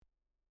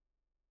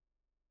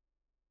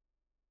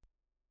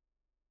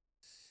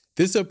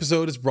This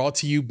episode is brought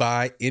to you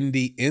by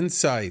Indie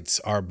Insights,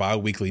 our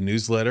bi-weekly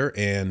newsletter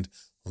and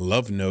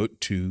love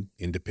note to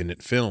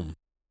independent film.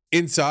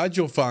 Inside,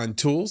 you'll find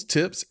tools,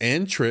 tips,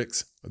 and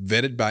tricks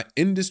vetted by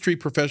industry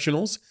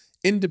professionals,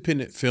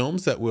 independent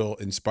films that will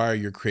inspire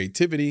your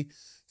creativity,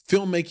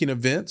 filmmaking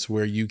events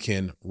where you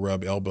can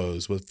rub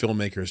elbows with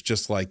filmmakers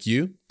just like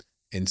you,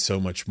 and so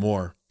much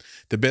more.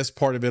 The best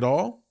part of it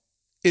all,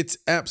 it's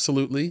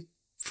absolutely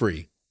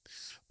free.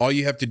 All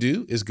you have to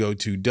do is go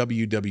to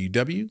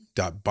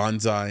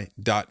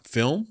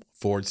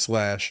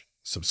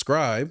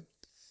www.bonsai.film/subscribe,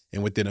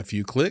 and within a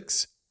few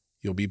clicks,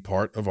 you'll be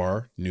part of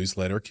our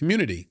newsletter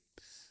community.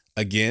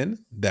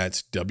 Again,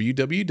 that's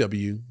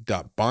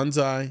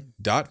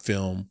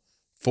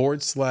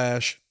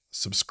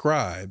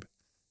www.bonsai.film/subscribe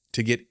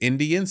to get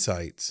Indie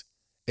Insights,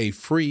 a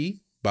free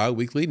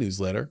bi-weekly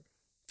newsletter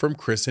from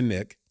Chris and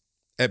Nick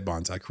at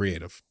Bonsai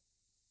Creative.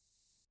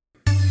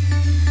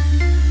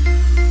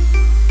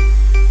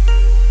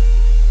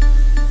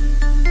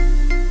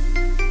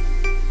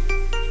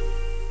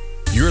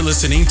 You're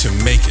listening to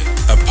Make It,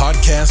 a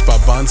podcast by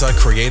Bonsai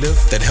Creative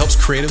that helps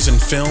creatives in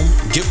film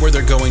get where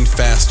they're going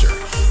faster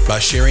by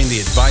sharing the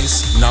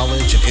advice,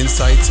 knowledge, and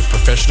insights of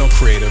professional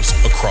creatives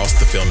across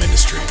the film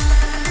industry.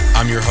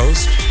 I'm your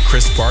host,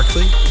 Chris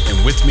Barkley,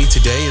 and with me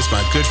today is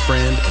my good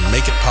friend and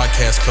Make It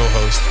podcast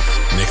co-host,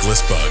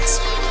 Nicholas Buggs.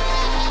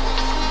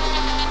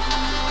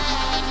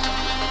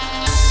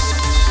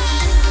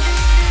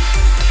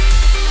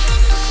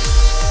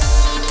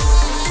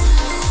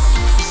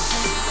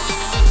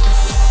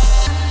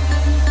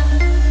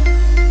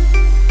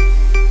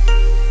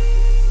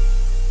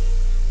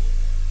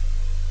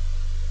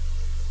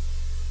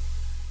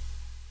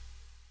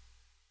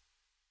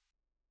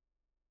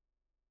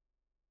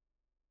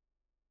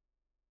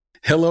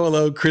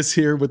 Hello, Chris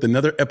here with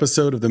another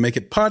episode of the Make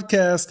It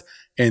podcast,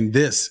 and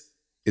this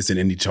is an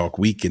Indie Talk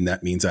week, and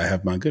that means I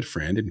have my good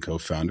friend and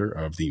co-founder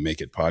of the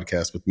Make It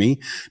podcast with me,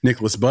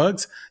 Nicholas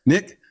Buggs.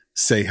 Nick,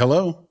 say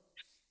hello.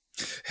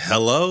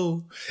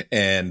 Hello,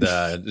 and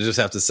just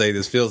have to say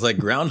this feels like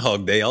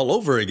Groundhog Day all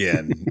over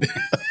again.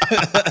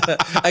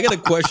 I got a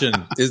question.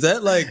 Is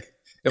that like,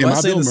 am I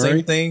saying the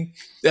same thing?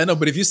 Yeah, no,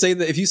 but if you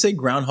say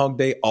Groundhog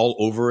Day all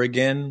over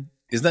again,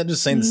 is that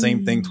just saying the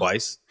same thing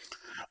twice?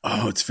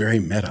 Oh, it's very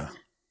meta.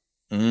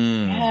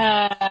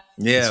 Yeah,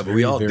 but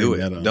we all do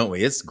it, don't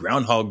we? It's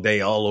Groundhog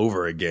Day all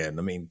over again.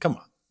 I mean, come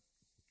on.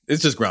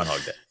 It's just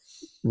Groundhog Day.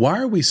 Why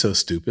are we so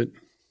stupid?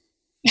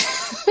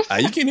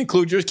 You can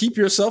keep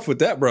yourself with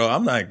that, bro.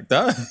 I'm like,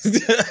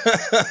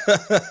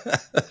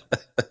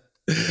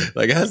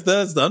 like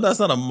that's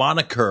not a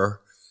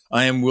moniker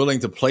I am willing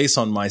to place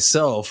on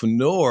myself,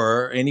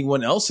 nor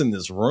anyone else in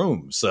this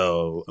room.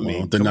 So, I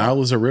mean, the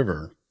Nile is a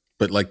river.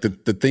 But like the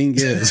thing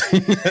is,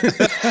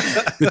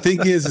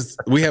 is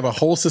we have a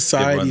whole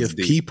society of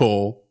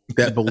people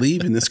that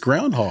believe in this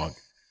groundhog,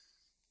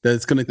 that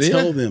it's going to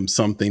tell them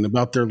something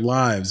about their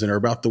lives and or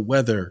about the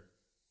weather.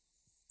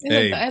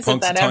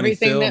 Isn't that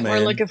everything that we're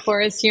looking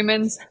for as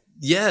humans?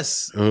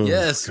 Yes. Oh,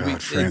 yes.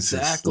 God, Francis,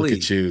 exactly. Look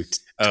at you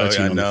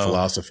touching on the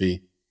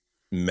philosophy.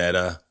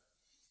 Meta.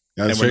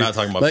 And we're not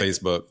talking about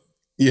Facebook.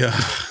 Yeah.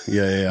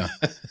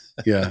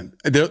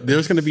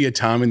 There's going to be a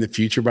time in the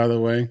future, by the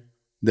way,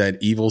 that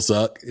Evil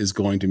Zuck is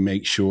going to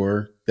make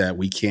sure that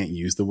we can't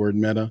use the word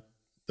meta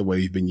the way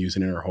we've been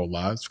using it our whole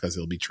lives because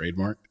it'll be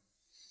trademarked.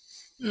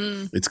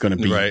 It's going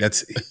to be,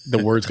 that's the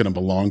word's going to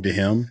belong to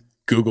him.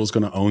 Google's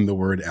going to own the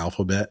word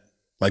alphabet.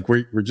 Like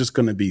we're just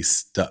going to be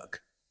stuck.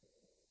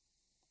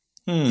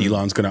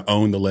 Elon's going to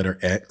own the letter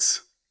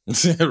X.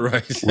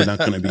 Right. We're not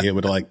going to be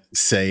able to like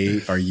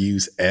say or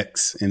use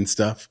X and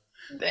stuff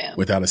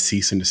without a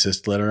cease and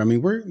desist letter. I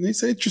mean,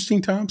 it's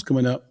interesting times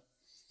coming up.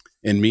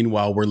 And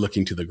meanwhile, we're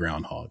looking to the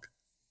groundhog.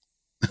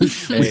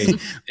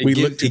 we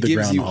look to the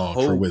groundhog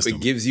for wisdom.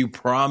 It gives you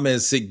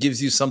promise. It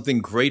gives you something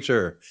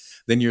greater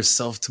than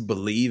yourself to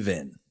believe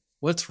in.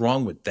 What's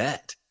wrong with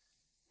that?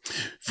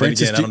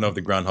 Francis, again, I don't know if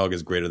the groundhog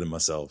is greater than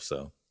myself.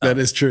 So that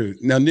is true.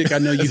 Now, Nick, I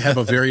know you have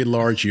a very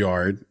large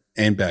yard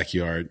and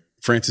backyard.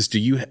 Francis, do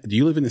you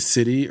live in the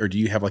city or do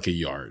you have like a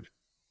yard?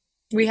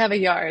 We have a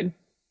yard.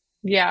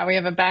 Yeah, we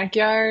have a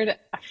backyard,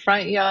 a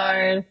front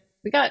yard.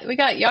 We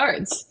got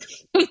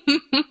yards.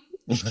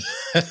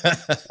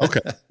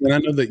 Okay. And I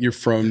know that you're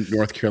from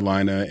North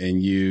Carolina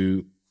and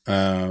you've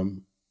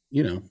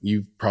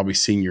probably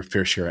seen your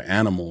fair share of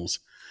animals.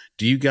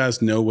 Do you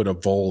guys know what a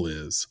vole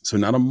is? So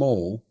not a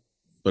mole,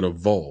 but a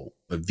vole,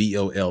 a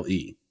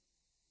VOLE.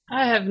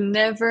 I have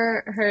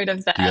never heard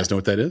of that. Do you guys know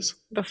what that is?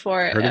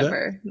 Before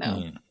ever.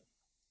 No.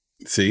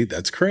 See,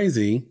 that's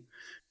crazy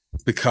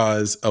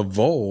because a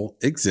vole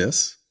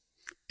exists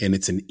and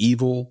it's an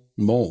evil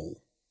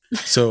mole.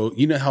 So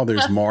you know how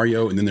there's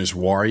Mario and then there's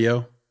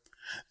Wario?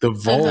 The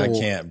vole, I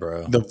can't,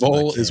 bro. The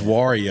vole is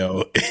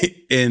Wario,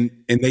 and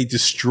they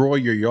destroy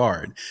your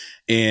yard.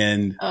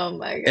 And oh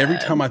my God. Every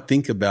time I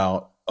think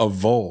about a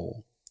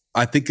vole,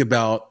 I think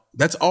about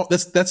that's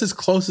as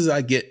close as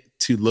I get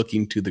to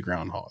looking to the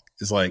groundhog.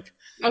 It's like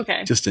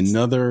just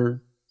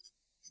another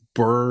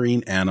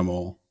burrowing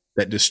animal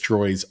that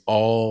destroys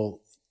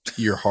all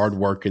your hard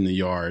work in the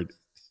yard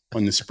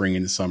in the spring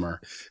and the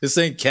summer. This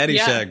ain't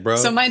Caddyshack, bro.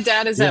 So my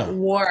dad is at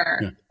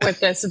war with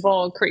this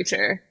vole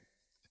creature.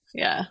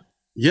 Yeah.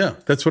 Yeah,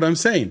 that's what I'm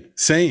saying.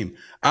 Same.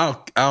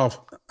 I'll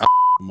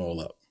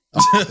mole up. A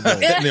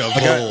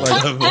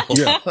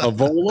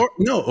vole or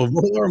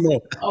a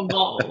mole. A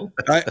vole.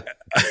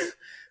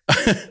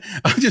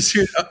 I'm just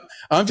here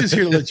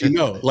to let you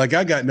know. Like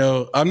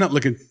I'm not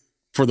looking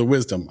for the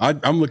wisdom.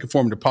 I'm looking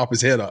for him to pop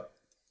his head up.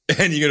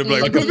 And you're gonna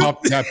be like,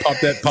 pop that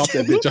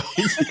bitch off.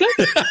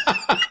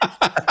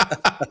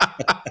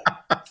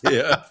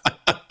 Yeah.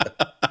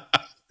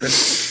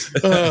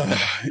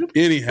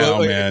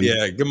 Anyhow, man.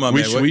 Yeah, come on,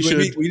 man. We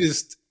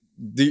just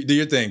do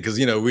your thing, because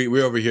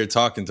we're over here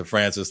talking to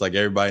Francis like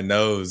everybody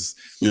knows.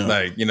 Yeah.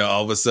 Like,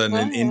 all of a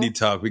sudden in Indie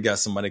Talk, we got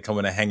somebody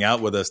coming to hang out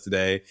with us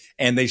today,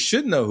 and they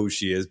should know who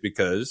she is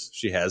because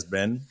she has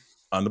been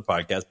on the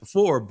podcast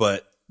before.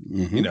 But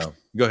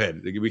go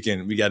ahead. We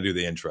got to do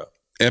the intro.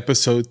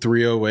 Episode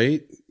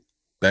 308,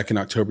 back in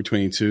October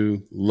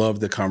 22.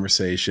 Love the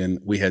conversation.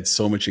 We had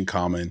so much in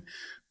common.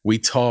 We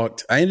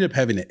talked. I ended up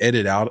having to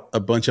edit out a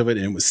bunch of it,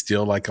 and it was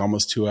still like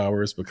almost 2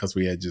 hours because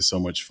we had just so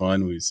much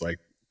fun. It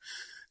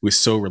was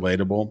so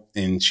relatable,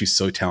 and she's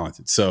so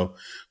talented. So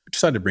we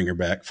decided to bring her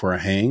back for a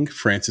hang.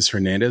 Francis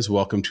Hernandez,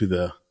 welcome to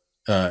the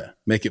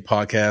Make It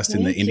podcast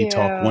and the Indie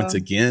Talk once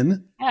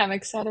again. Yeah, I'm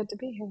excited to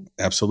be here.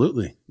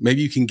 Absolutely.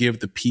 Maybe you can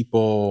give the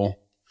people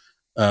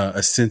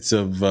a sense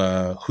of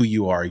who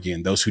you are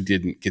again, those who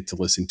didn't get to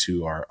listen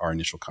to our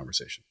initial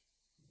conversation.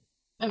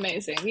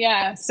 Amazing.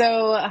 Yeah.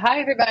 So hi,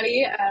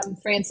 everybody. I'm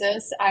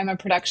Francis. I'm a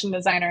production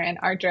designer and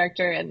art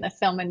director in the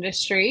film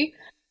industry.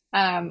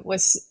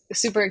 Was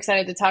super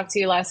excited to talk to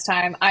you last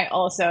time. I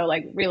also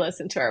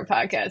re-listened to our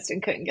podcast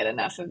and couldn't get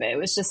enough of it. It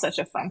was just such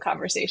a fun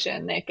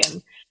conversation, Nick,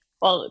 and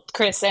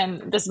Chris,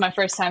 and this is my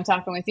first time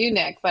talking with you,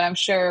 Nick, but I'm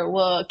sure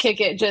we'll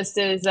kick it just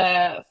as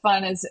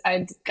fun as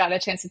I got a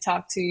chance to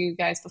talk to you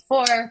guys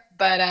before.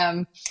 But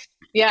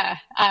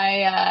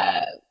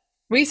I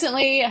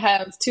recently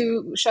have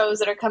 2 shows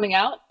that are coming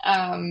out.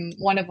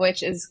 One of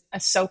which is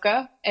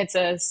Ahsoka. It's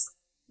a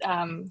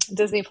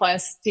Disney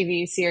Plus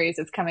TV series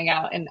that's coming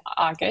out in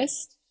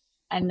August.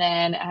 And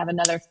then I have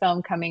another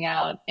film coming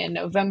out in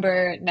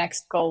November,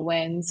 Next Goal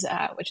Wins,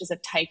 which is a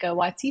Taika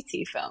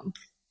Waititi film.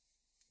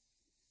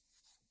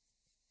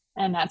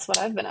 And that's what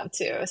I've been up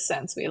to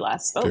since we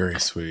last spoke. Very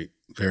sweet.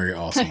 Very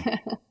awesome.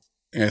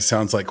 And it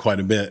sounds like quite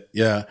a bit.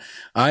 Yeah.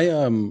 I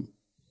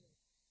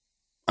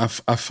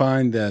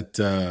find that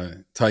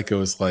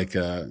Taika is like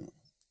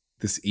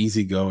this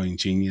easygoing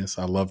genius.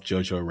 I love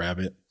Jojo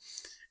Rabbit.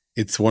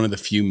 It's one of the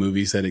few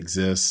movies that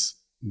exists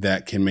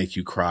that can make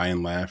you cry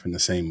and laugh in the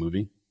same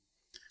movie.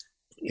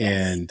 Yes.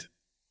 And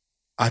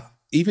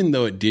even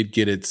though it did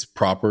get its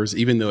propers,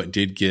 even though it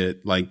did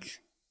get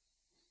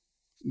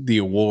the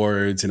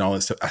awards and all that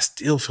stuff, I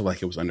still feel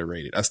like it was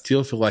underrated. I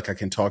still feel like I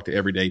can talk to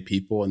everyday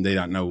people and they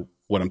don't know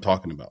what I'm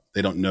talking about.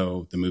 They don't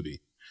know the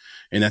movie.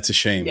 And that's a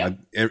shame. Yeah.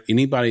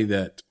 Anybody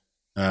that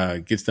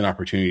gets an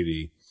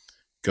opportunity,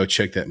 go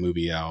check that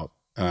movie out.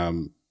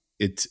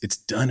 It's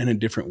done in a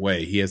different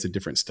way. He has a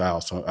different style.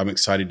 So I'm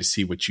excited to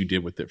see what you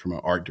did with it from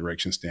an art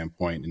direction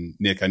standpoint. And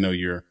Nick, I know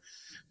you're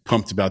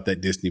pumped about that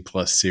Disney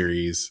Plus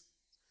series,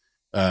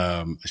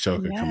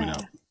 Ahsoka coming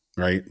out,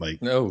 right?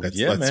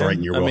 That's right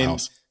in your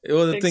wheelhouse.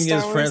 The thing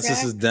is,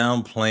 Francis is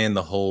downplaying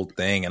the whole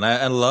thing, and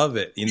I love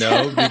it,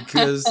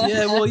 because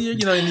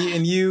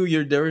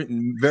you're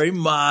very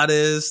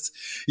modest,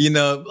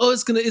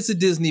 it's a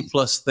Disney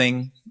Plus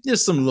thing.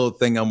 There's some little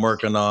thing I'm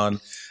working on.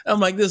 I'm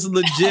like, this is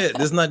legit.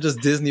 This is not just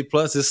Disney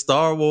Plus, it's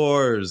Star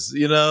Wars,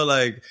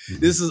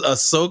 this is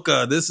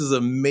Ahsoka. This is a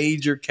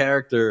major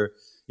character,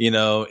 in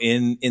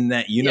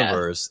that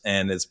universe. Yeah.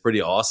 And it's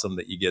pretty awesome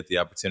that you get the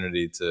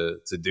opportunity to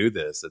do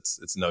this.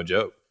 It's no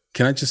joke.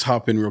 Can I just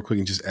hop in real quick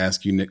and just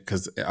ask you, Nick,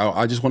 because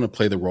I just want to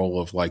play the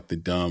role of the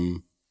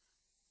dumb.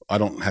 I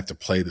don't have to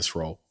play this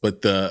role,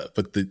 but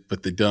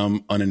the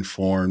dumb,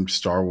 uninformed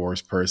Star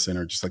Wars person,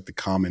 or just the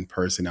common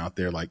person out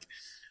there.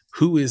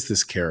 Who is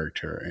this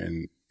character,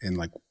 and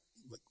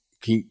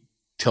can you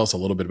tell us a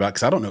little bit about?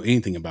 Because I don't know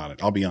anything about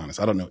it. I'll be honest,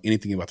 I don't know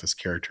anything about this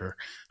character.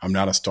 I'm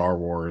not a Star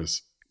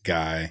Wars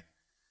guy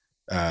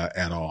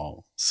at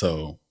all.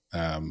 So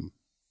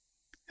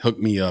hook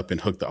me up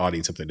and hook the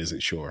audience up that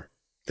isn't sure.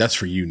 That's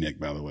for you, Nick,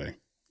 by the way,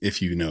 if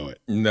you know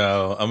it.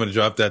 No, I'm going to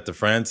drop that to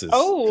Francis.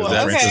 Oh, okay.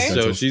 That's Francis'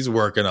 show she's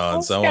working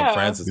on. So I want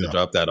Francis to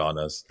drop that on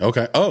us.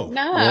 Okay. Oh,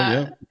 nah.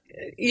 Well,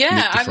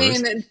 yeah. I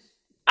mean,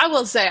 I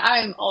will say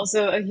I'm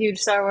also a huge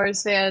Star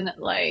Wars fan.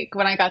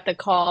 When I got the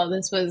call,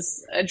 this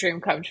was a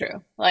dream come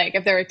true.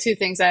 If there were 2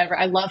 things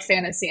I love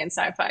fantasy and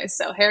sci-fi.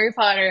 So Harry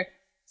Potter,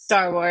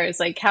 Star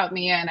Wars, count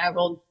me in. I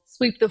will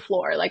sweep the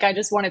floor. I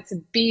just wanted to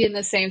be in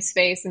the same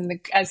space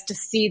and as to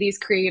see these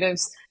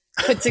creatives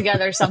put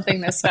together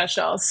something this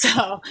special.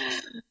 So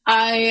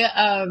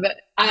I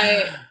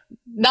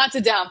not to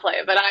downplay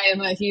it, but I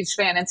am a huge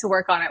fan, and to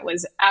work on it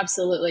was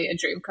absolutely a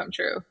dream come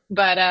true.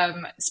 But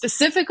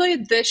specifically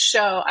this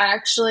show, I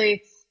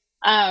actually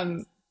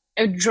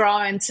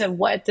drawn to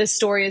what this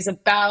story is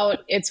about.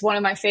 It's one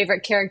of my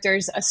favorite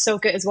characters.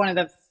 Ahsoka is one of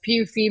the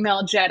few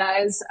female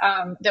Jedis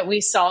that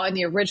we saw in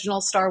the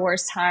original Star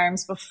Wars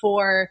times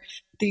before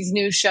these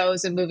new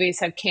shows and movies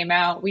have came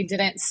out. We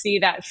didn't see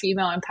that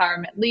female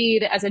empowerment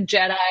lead as a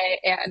Jedi,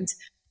 and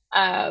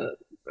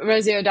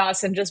Rosario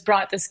Dawson just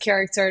brought this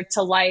character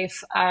to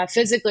life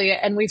physically.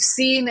 And we've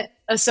seen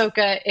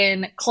Ahsoka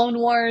in Clone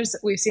Wars.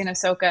 We've seen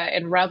Ahsoka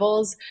in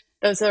Rebels.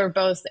 Those are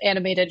both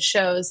animated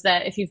shows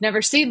that, if you've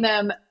never seen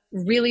them,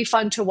 really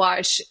fun to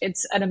watch.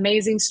 It's an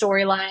amazing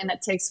storyline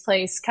that takes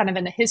place kind of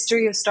in the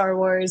history of Star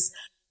Wars,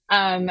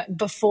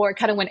 before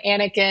kind of when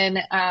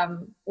Anakin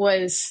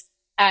was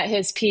at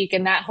his peak,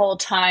 and that whole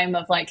time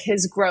of like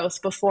his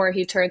growth before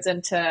he turns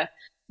into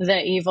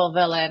the evil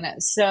villain.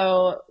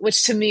 So,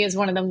 which to me is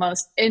one of the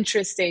most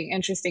interesting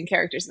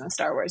characters in the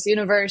Star Wars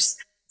universe.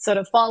 So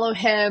to follow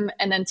him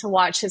and then to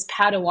watch his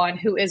Padawan,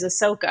 who is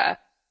Ahsoka.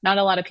 Not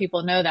a lot of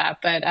people know that,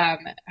 but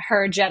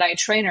her Jedi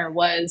trainer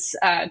was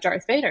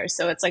Darth Vader.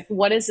 So it's like,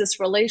 what is this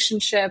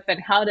relationship,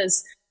 and how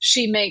does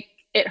she make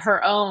it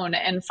her own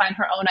and find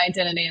her own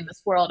identity in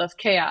this world of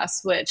chaos,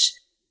 which,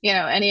 you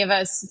know, any of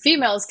us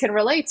females can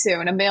relate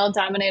to in a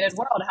male-dominated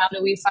world. How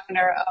do we find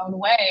our own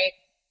way?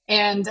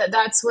 And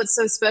that's what's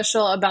so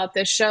special about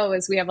this show,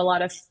 is we have a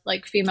lot of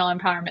like female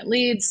empowerment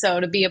leads. So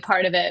to be a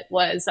part of it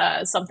was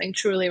something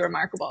truly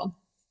remarkable.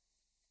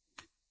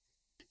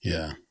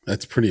 Yeah,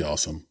 that's pretty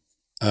awesome.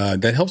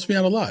 That helps me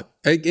out a lot.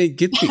 It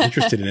gets me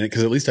interested in it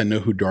because at least I know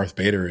who Darth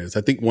Vader is.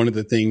 I think one of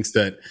the things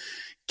that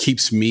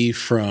keeps me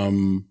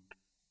from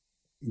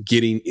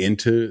getting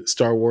into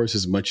Star Wars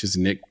as much as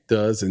Nick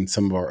does and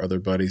some of our other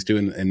buddies do,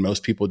 and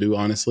most people do,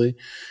 honestly,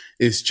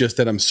 is just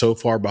that I'm so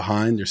far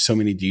behind. There's so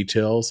many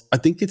details. I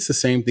think it's the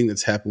same thing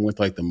that's happened with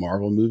like the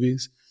Marvel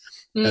movies.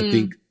 I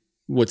think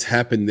what's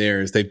happened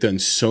there is they've done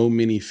so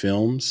many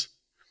films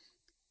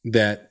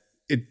that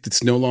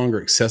it's no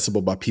longer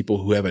accessible by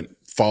people who haven't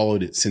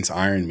followed it since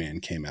Iron Man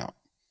came out.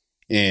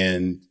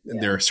 And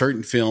there are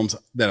certain films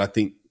that I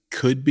think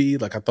could be,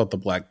 like I thought the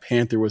Black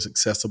Panther was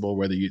accessible,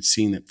 whether you'd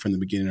seen it from the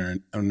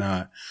beginning or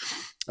not.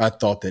 I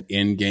thought that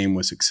Endgame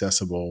was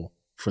accessible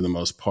for the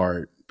most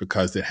part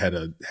because it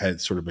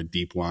had sort of a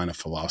deep line of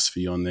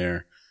philosophy on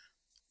there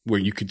where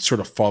you could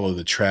sort of follow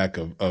the track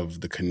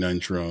of the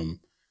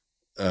conundrum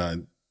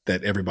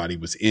that everybody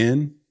was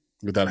in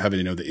without having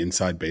to know the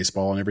inside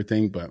baseball and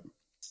everything. But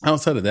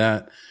outside of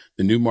that,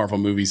 the new Marvel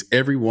movies,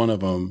 every one of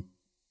them,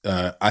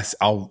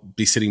 I'll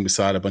be sitting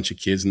beside a bunch of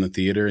kids in the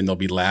theater and they'll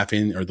be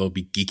laughing or they'll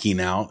be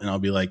geeking out and I'll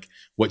be like,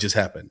 what just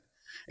happened?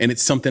 And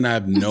it's something I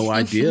have no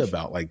idea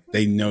about. Like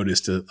they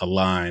noticed a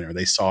line or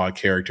they saw a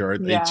character, or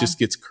it just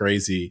gets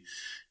crazy.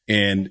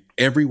 And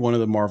every one of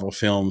the Marvel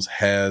films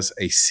has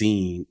a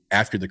scene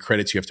after the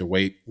credits you have to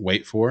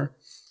wait for.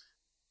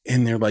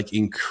 And they're like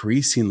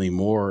increasingly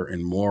more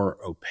and more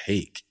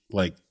opaque.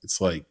 Like it's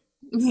like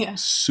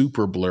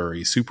super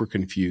blurry, super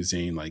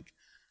confusing. Like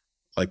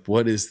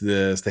what is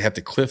this? They have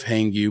to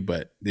cliffhang you,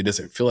 but it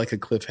doesn't feel like a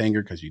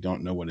cliffhanger because you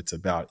don't know what it's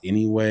about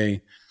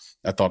anyway.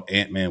 I thought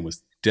Ant-Man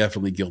was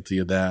definitely guilty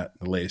of that.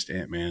 The latest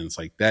Ant-Man, it's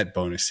like that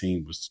bonus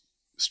scene was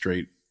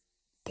straight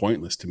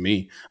pointless to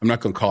me. I'm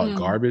not going to call it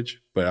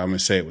garbage, but I'm going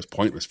to say it was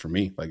pointless for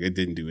me. Like it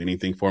didn't do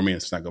anything for me.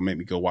 It's not going to make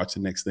me go watch the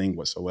next thing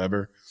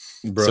whatsoever.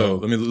 Bro, so,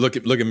 let me look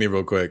at me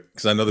real quick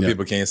because I know the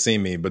people can't see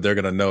me, but they're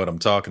going to know what I'm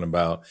talking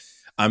about.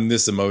 I'm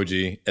this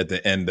emoji at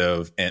the end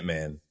of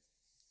Ant-Man.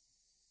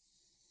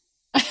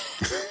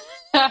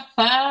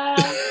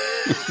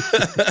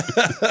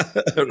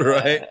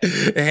 Right?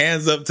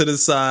 Hands up to the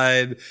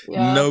side.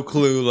 No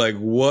clue. Like,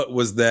 what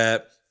was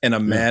that? And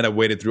I'm mad I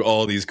waited through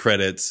all these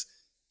credits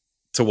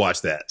to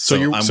watch that. So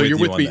you're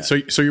with me.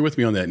 So you're with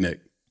me on that, Nick?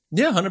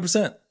 Yeah,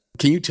 100%.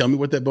 Can you tell me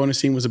what that bonus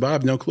scene was about? I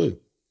have no clue.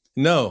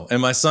 No.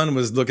 And my son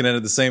was looking at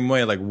it the same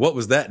way. Like, what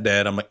was that,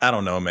 Dad? I'm like, I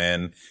don't know,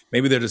 man.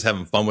 Maybe they're just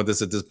having fun with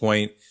this at this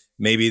point.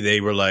 Maybe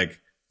they were like,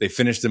 they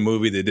finished the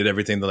movie. They did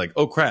everything. They're like,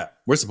 oh, crap.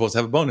 We're supposed to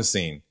have a bonus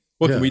scene.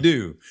 What can we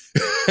do?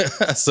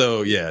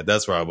 So, yeah,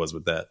 that's where I was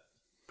with that.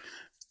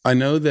 I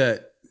know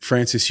that,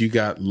 Francis, you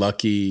got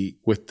lucky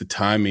with the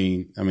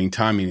timing. I mean,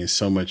 timing is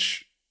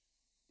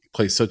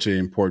plays such an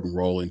important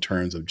role in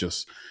terms of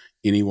just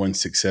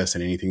anyone's success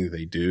in anything that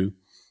they do.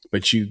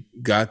 But you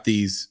got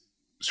these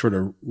sort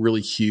of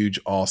really huge,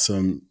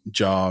 awesome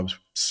jobs,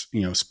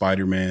 you know,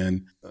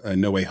 Spider-Man,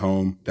 No Way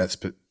Home, that's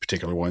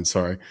particular one,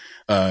 sorry.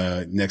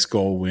 Next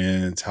Goal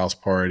Wins, House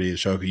Party,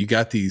 Ashoka. You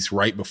got these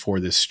right before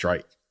this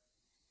strike.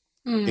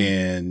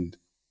 And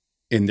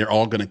they're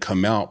all going to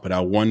come out. But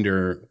I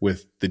wonder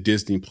with the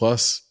Disney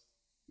Plus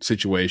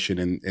situation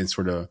and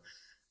sort of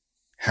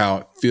how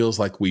it feels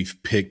like we've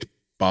picked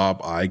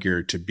Bob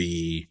Iger to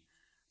be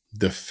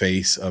the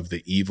face of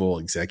the evil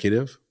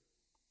executive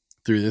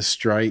through this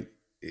strike.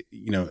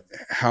 You know,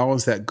 how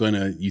is that going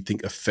to, you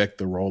think, affect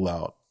the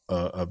rollout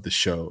of the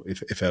show,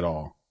 if at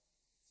all?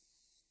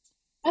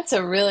 That's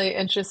a really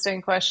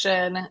interesting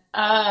question.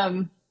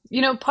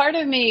 You know, part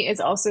of me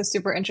is also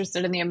super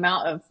interested in the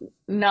amount of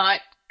not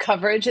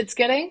coverage it's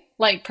getting.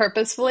 like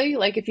purposefully.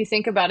 Like if you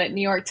think about it,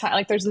 New York Times,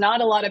 like there's not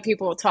a lot of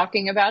people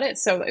talking about it.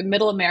 So in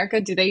middle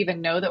America, do they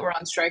even know that we're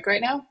on strike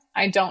right now?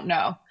 I don't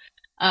know.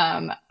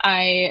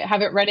 I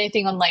haven't read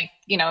anything on like,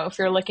 you know, if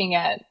you're looking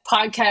at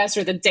podcasts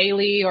or the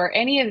Daily or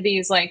any of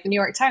these like New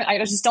York Times, I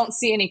just don't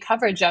see any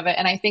coverage of it.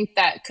 And I think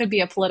that could be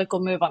a political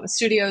move on the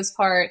studio's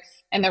part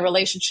and their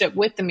relationship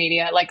with the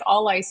media. Like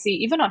all I see,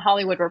 even on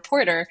Hollywood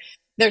Reporter,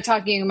 they're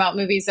talking about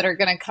movies that are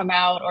going to come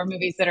out or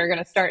movies that are going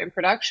to start in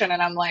production.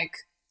 And I'm like,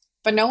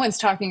 but no one's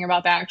talking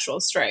about the actual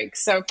strike.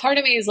 So part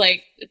of me is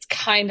like, it's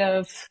kind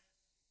of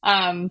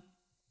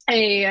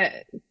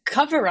a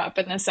cover up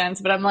in a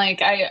sense, but I'm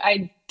like,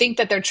 I think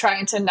that they're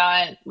trying to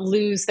not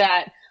lose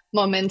that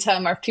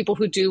momentum, or people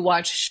who do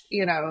watch,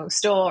 you know,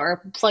 still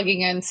are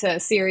plugging into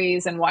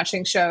series and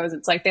watching shows.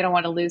 It's like they don't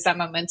want to lose that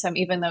momentum,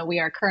 even though we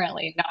are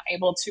currently not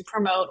able to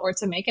promote or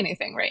to make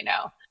anything right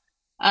now.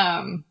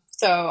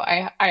 So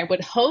I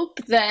would hope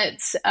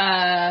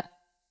that,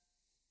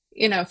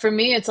 you know, for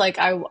me, it's like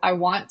I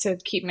want to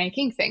keep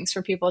making things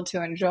for people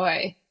to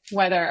enjoy,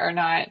 whether or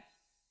not,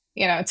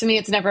 you know, to me,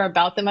 it's never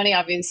about the money.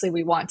 Obviously,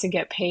 we want to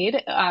get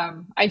paid.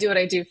 I do what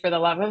I do for the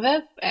love of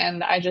it,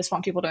 and I just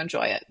want people to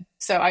enjoy it.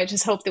 So I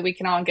just hope that we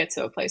can all get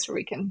to a place where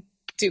we can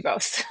do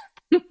both.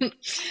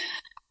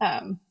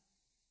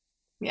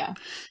 Yeah.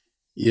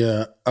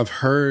 Yeah, I've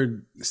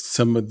heard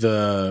some of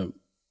the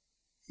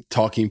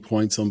talking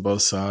points on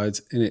both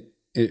sides, and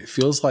it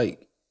feels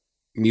like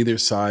neither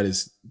side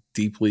is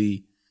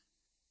deeply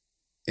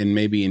and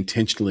maybe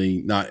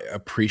intentionally not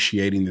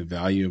appreciating the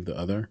value of the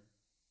other.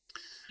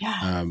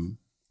 Yeah.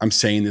 I'm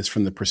saying this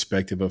from the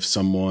perspective of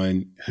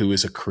someone who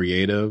is a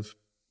creative,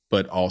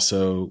 but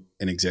also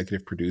an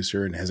executive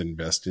producer and has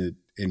invested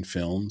in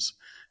films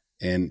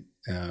and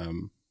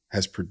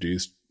has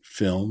produced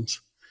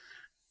films.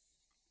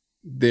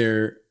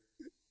 There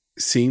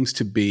seems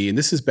to be, and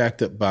this is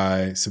backed up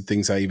by some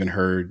things I even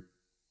heard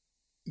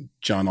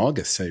John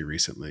August say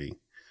recently,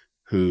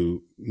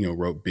 who, you know,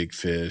 wrote Big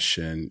Fish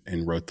and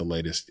wrote the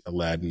latest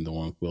Aladdin, the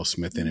one with Will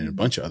Smith in it, and a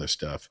bunch of other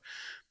stuff.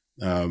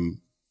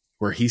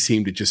 Where he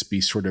seemed to just be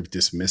sort of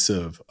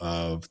dismissive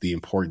of the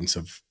importance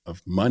of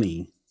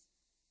money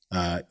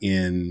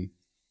in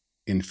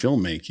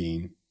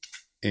filmmaking.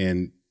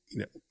 And you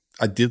know,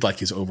 I did like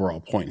his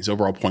overall point. His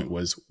overall point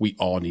was we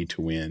all need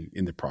to win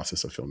in the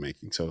process of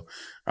filmmaking. So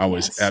I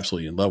was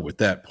absolutely in love with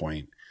that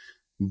point.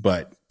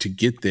 But to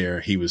get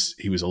there, he was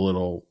a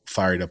little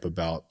fired up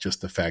about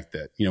just the fact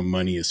that, you know,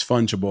 money is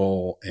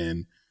fungible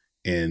and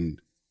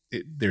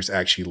there's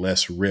actually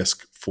less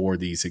risk for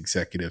these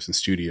executives and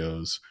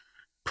studios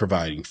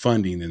providing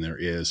funding than there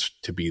is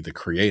to be the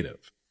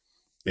creative.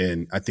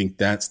 And I think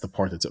that's the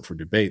part that's up for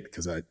debate,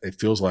 because it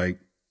feels like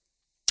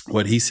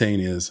what he's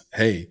saying is,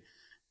 hey,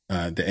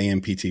 the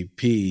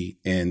AMPTP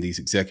and these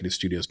executive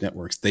studios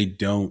networks, they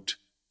don't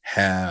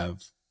have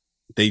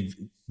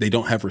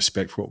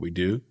respect for what we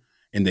do.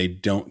 And they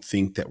don't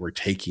think that we're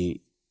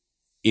taking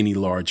any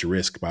large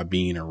risk by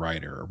being a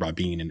writer or by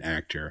being an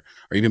actor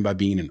or even by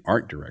being an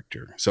art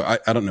director. So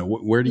I don't know,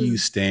 where do you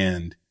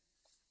stand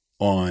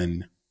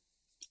on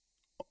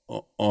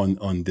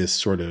this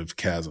sort of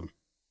chasm?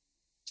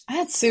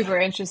 That's super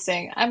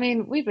interesting. I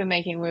mean, we've been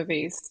making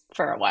movies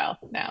for a while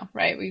now,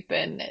 right?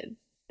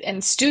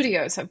 And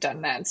studios have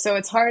done that. So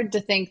it's hard to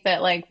think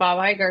that like Bob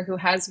Iger, who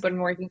has been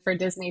working for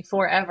Disney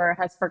forever,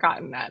 has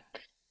forgotten that.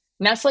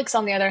 Netflix,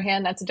 on the other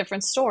hand, that's a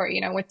different story.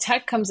 You know, when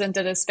tech comes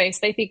into this space,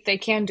 they think they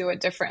can do it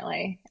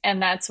differently.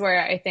 And that's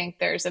where I think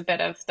there's a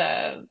bit of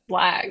the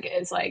lag,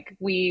 is like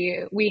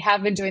we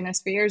have been doing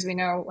this for years. We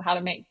know how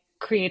to make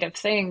creative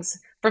things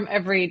from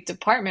every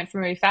department,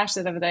 from every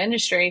facet of the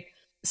industry.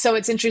 So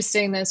it's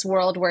interesting, this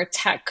world where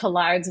tech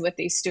collides with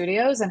these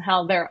studios and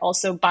how they're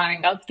also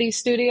buying up these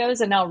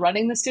studios and now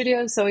running the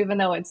studios. So even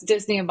though it's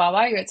Disney and Bob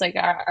Iger, it's like,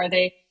 are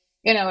they,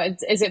 you know,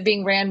 is it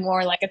being ran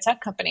more like a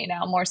tech company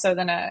now, more so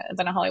than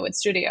a Hollywood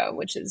studio,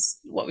 which is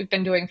what we've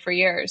been doing for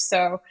years.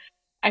 So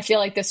I feel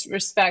like this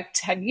respect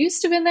had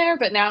used to been there,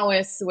 but now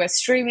with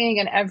streaming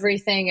and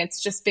everything,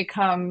 it's just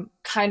become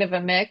kind of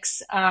a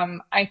mix.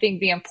 I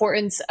think the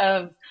importance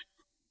of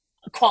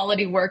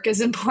quality work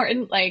is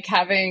important, like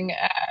having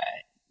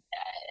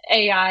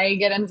AI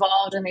get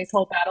involved in these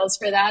whole battles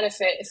for that. If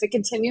it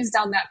continues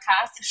down that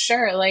path,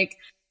 sure, like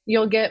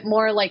you'll get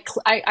more like,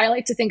 I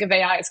like to think of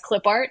AI as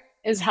clip art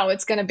is how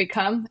it's going to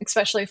become,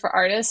 especially for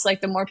artists. Like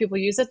the more people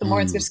use it, the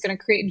more it's just going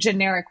to create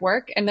generic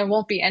work, and there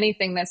won't be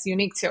anything that's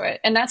unique to it.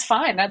 And that's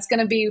fine. That's going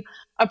to be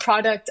a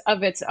product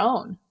of its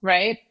own,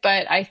 right?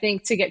 But I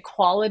think to get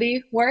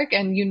quality work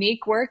and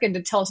unique work and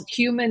to tell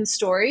human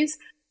stories,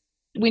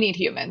 we need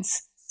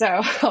humans.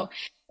 So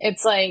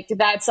it's like,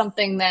 that's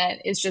something that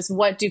is just,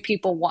 what do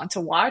people want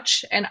to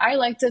watch? And I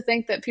like to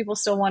think that people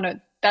still want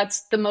to,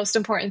 that's the most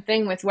important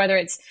thing with whether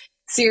it's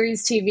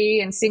series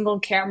TV and single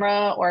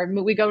camera, or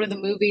we go to the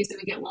movies and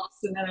we get lost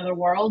in another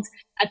world.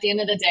 At the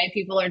end of the day,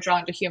 people are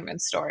drawn to human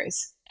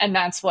stories. And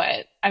that's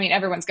what, I mean,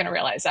 everyone's going to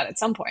realize that at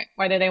some point,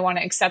 whether they want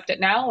to accept it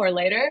now or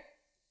later.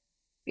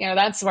 You know,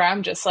 that's where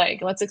I'm just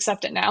like, let's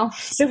accept it now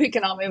so we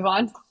can all move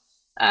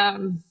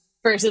on.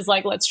 versus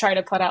like, let's try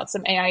to put out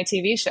some AI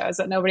TV shows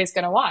that nobody's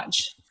going to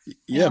watch.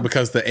 Yeah,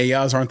 because the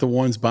AIs aren't the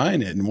ones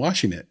buying it and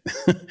watching it.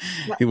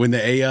 When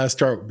the AI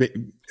start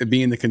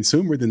being the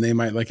consumer, then they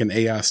might like an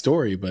AI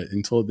story. But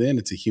until then,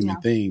 it's a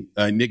human thing.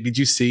 Nick, did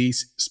you see,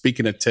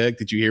 speaking of tech,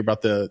 did you hear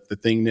about the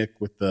thing,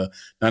 Nick, with the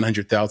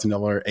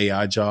 $900,000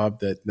 AI job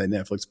that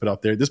Netflix put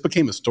out there? This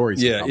became a story.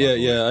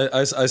 Yeah.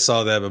 I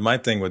saw that. But my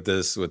thing with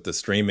this, with the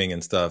streaming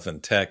and stuff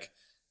and tech,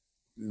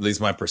 at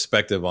least my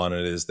perspective on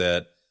it is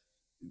that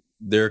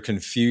they're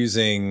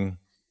confusing,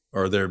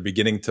 or they're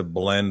beginning to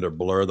blend or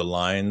blur the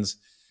lines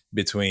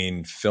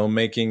between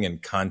filmmaking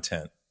and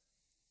content.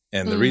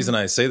 And the reason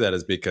I say that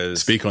is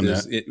because speak on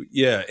that.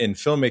 In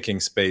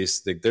filmmaking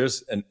space,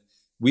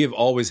 we have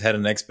always had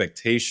an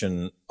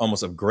expectation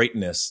almost of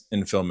greatness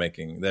in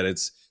filmmaking, that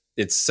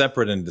it's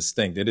separate and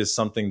distinct. It is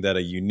something that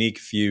a unique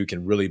few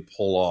can really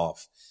pull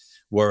off.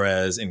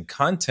 Whereas in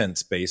content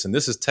space, and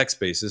this is tech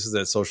space, this is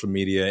that social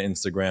media,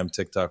 Instagram,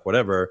 TikTok,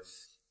 whatever,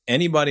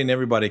 anybody and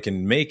everybody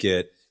can make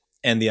it.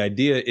 And the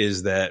idea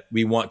is that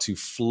we want to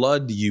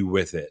flood you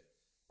with it,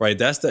 right?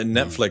 That's the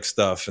Netflix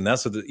stuff. And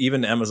that's what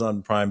even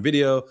Amazon Prime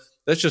Video,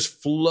 let's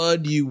just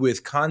flood you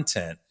with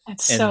content.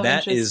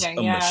 That is a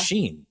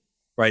machine,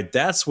 right?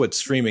 That's what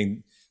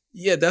streaming,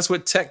 that's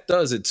what tech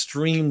does. It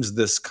streams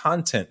this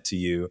content to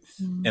you.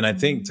 And I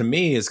think, to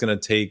me, it's going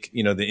to take,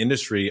 the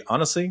industry,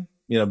 honestly,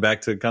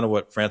 back to kind of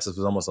what Francis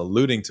was almost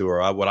alluding to,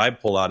 or what I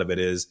pull out of it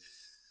is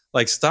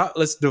like, stop,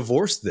 let's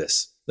divorce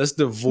this. Let's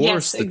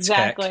divorce the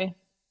tech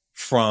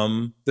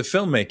from the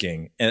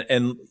filmmaking,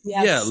 and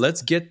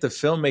let's get the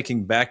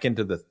filmmaking back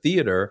into the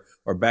theater,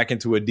 or back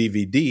into a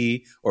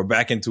DVD, or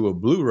back into a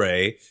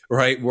Blu-ray,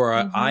 right? Where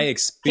I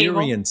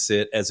experience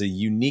it as a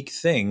unique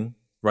thing,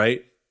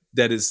 right?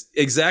 That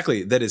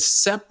is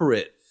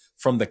separate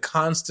from the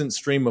constant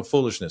stream of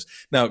foolishness.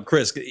 Now,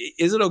 Chris,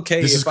 is it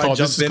okay if I jump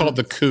in? This is called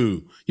the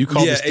coup. You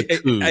call this the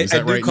coup. Is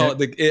that right,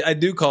 Nick? I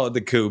do call it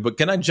the coup, but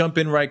can I jump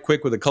in right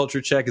quick with a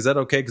culture check? Is that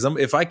okay? Because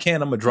if I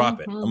can, I'm going to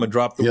drop it. I'm going to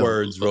drop the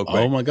words real quick.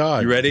 Oh, my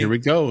God. You ready? Here we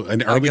go.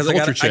 An early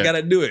culture check. I got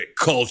to do it.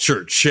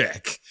 Culture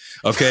check.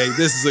 Okay,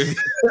 this is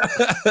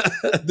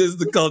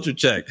the culture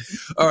check.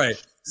 All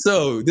right,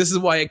 so this is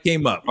why it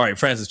came up. All right,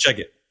 Francis, check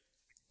it.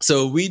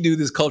 So we do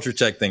this culture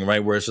check thing,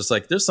 right? Where it's just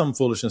like, there's some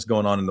foolishness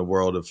going on in the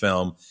world of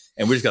film,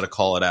 and we just got to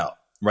call it out,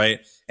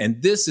 right?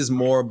 And this is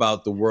more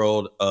about the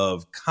world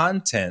of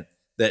content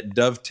that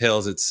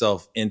dovetails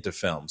itself into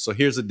film. So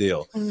here's the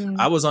deal.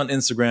 I was on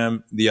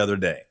Instagram the other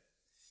day,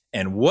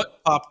 and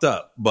what popped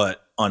up,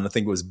 but on, I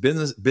think it was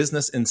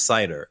Business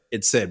Insider,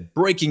 it said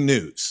breaking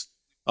news.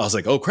 I was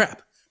like, oh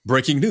crap,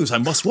 breaking news, I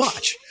must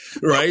watch,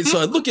 right? So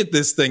I look at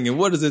this thing, and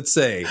what does it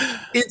say?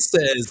 It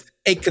says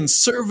a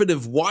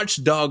conservative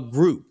watchdog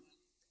group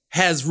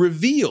has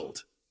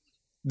revealed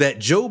that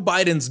Joe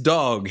Biden's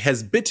dog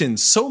has bitten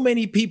so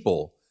many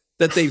people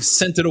that they've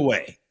sent it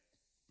away.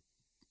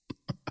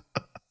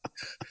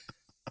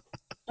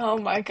 Oh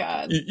my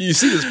God. You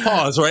see this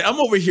pause, right?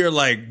 I'm over here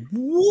like,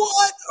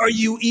 what are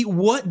you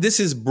what? This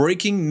is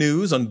breaking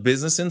news on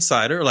Business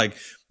Insider. Like,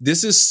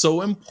 this is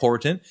so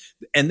important.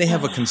 And they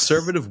have a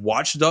conservative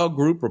watchdog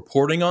group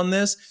reporting on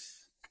this.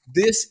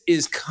 This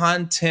is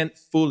content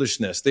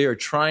foolishness. They are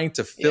trying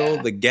to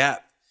fill the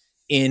gap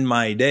in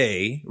my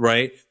day,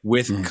 right,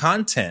 with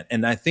content.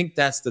 And I think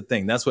that's the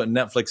thing. That's what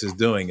Netflix is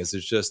doing, is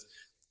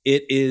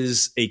it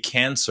is a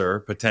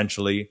cancer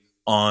potentially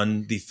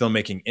on the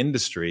filmmaking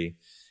industry.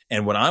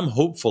 And what I'm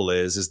hopeful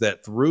is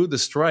that through the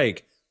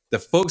strike, the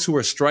folks who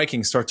are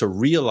striking start to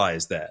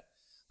realize that,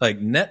 like,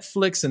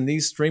 Netflix and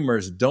these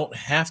streamers don't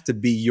have to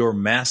be your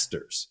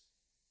masters.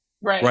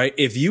 Right.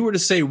 If you were to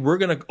say, we're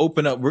going to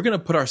open up, we're going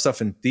to put our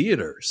stuff in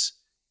theaters,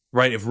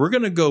 right? If we're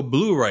going to go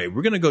Blu-ray,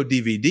 we're going to go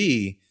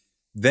DVD,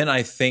 then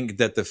I think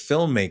that the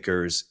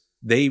filmmakers,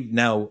 they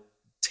now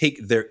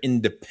take their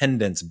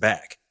independence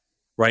back,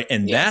 right?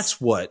 And that's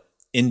what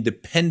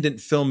independent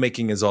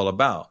filmmaking is all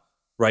about,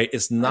 right?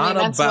 It's not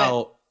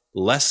about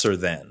lesser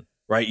than,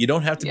 right? You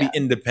don't have to be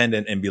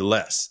independent and be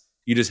less.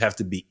 You just have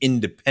to be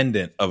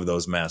independent of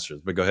those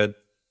masters. But go ahead.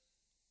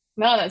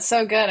 No, that's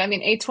so good. I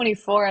mean,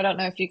 A24, I don't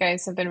know if you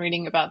guys have been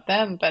reading about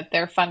them, but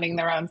they're funding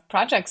their own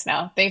projects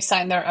now. They've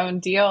signed their own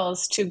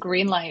deals to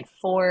greenlight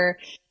for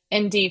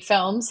indie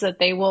films that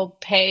they will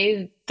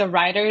pay the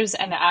writers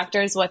and the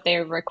actors what they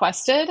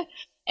requested,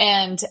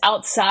 and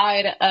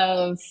outside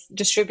of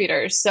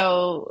distributors.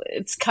 So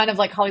it's kind of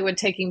like Hollywood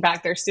taking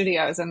back their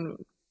studios and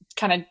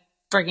kind of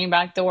bringing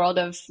back the world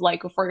of,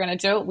 like, if we're going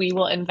to do it, we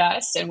will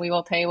invest and we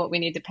will pay what we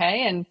need to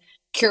pay and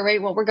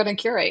curate what we're going to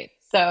curate.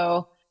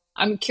 So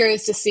I'm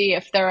curious to see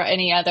if there are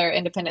any other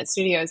independent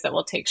studios that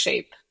will take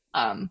shape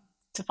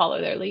to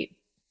follow their lead.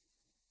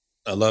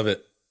 I love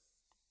it.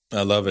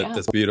 Yeah.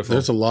 That's beautiful.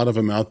 There's a lot of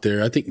them out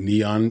there. I think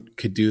Neon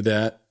could do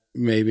that.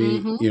 Maybe,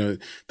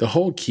 the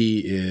whole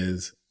key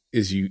is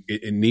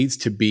it needs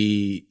to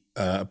be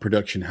a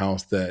production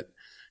house that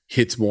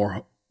hits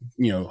more,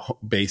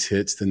 base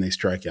hits than they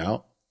strike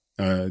out,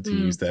 to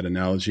use that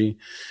analogy.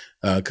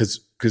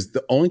 Cause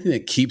the only thing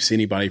that keeps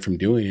anybody from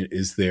doing it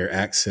is their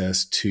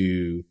access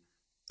to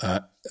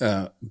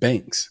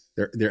banks.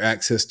 Their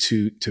access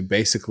to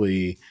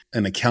basically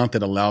an account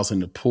that allows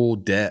them to pull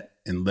debt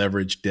and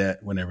leverage debt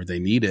whenever they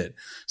need it,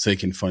 so they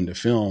can fund a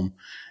film.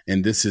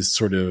 And this is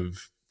sort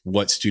of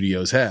what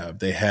studios have.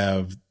 They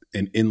have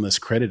an endless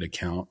credit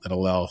account that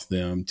allows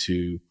them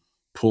to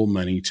pull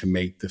money to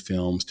make the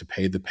films, to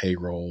pay the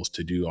payrolls,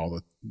 to do all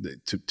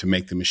to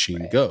make the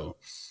machine go.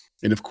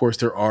 And of course,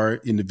 there are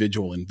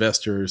individual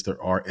investors,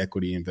 there are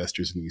equity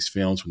investors in these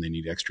films when they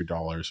need extra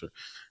dollars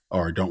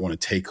or don't want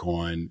to take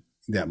on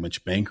that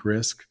much bank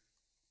risk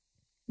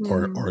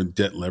or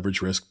debt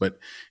leverage risk. But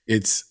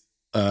it's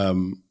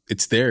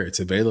there, it's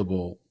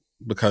available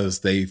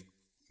because the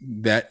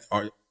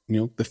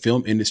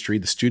film industry,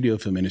 the studio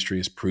film industry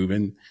has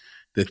proven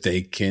that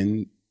they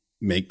can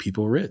make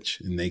people rich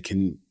and they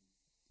can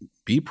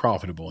be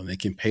profitable and they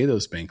can pay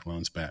those bank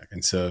loans back.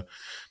 And so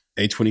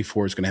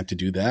A24 is going to have to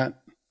do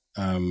that.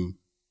 And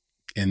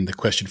the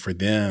question for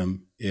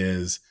them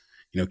is,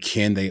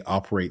 can they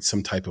operate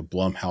some type of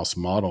Blumhouse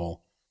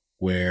model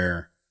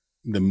where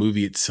the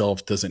movie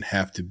itself doesn't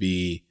have to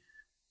be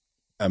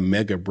a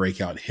mega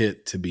breakout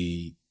hit to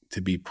be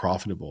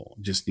profitable?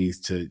 It just needs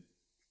to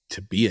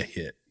be a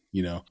hit,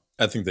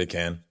 I think they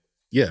can.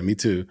 Yeah, me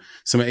too.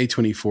 Some of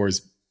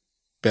A24's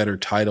better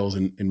titles,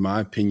 in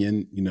my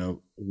opinion,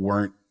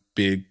 weren't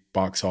big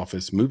box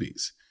office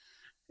movies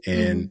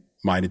and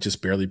might have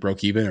just barely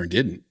broke even or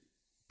didn't.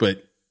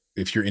 But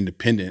if you're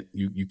independent,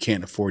 you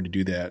can't afford to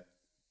do that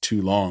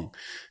too long.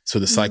 So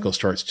the cycle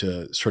starts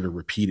to sort of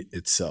repeat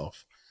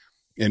itself.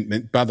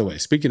 And by the way,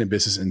 speaking of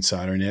Business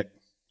Insider, Nick,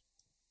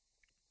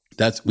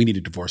 we need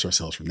to divorce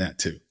ourselves from that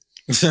too.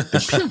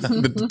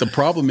 The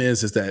problem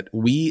is that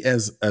we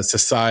as a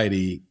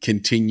society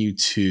continue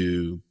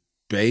to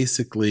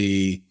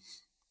basically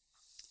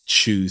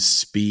choose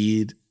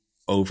speed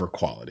over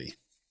quality.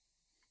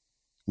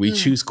 We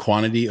choose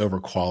quantity over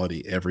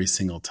quality every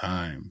single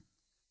time.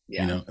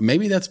 Yeah.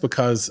 Maybe that's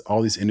because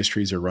all these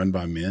industries are run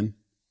by men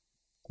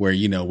where,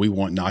 we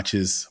want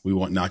notches. We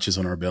want notches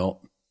on our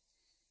belt.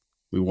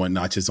 We want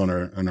notches on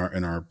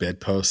our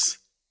bedposts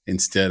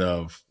instead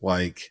of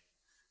like,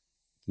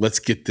 let's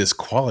get this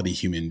quality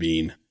human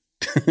being.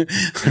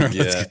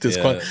 Let's get this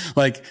quality.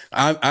 Like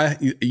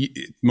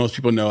most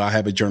people know I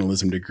have a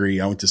journalism degree.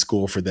 I went to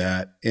school for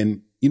that.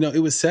 And,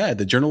 it was sad.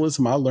 The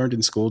journalism I learned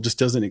in school just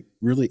doesn't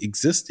really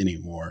exist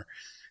anymore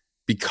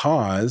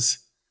because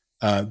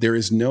there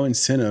is no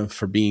incentive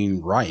for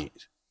being right.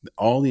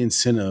 All the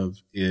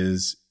incentive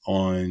is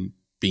on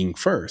being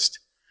first.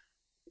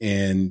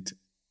 And,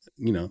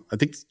 I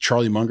think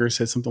Charlie Munger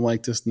said something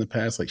like this in the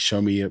past, like show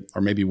me,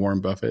 or maybe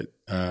Warren Buffett,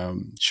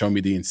 show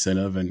me the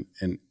incentive and,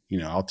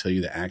 I'll tell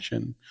you the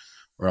action,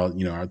 or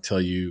I'll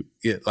tell you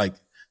it like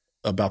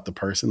about the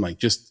person, like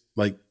just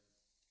like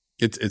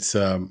it's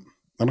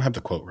I don't have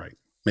the quote right.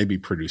 Maybe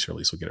producer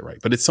Elise will get it right,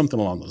 but it's something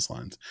along those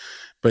lines.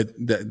 But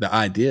the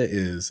idea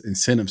is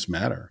incentives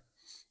matter.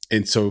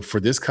 And so for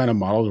this kind of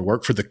model to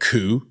work, for the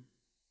coup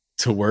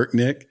to work,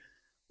 Nick,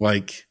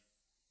 like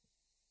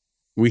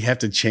we have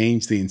to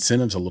change the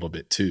incentives a little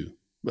bit too.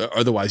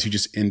 Otherwise you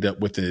just end up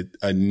with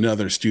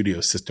another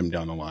studio system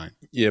down the line.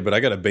 Yeah. But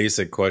I got a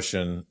basic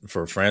question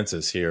for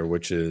Francis here,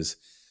 which is,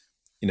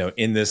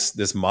 in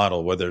this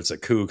model, whether it's a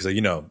coup, because,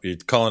 you're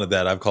calling it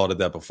that, I've called it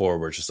that before,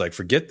 where it's just like,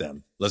 forget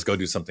them. Let's go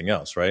do something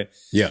else. Right.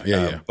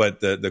 Yeah.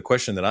 But the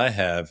question that I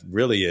have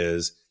really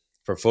is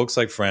for folks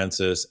like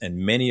Francis and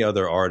many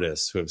other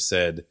artists who have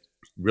said,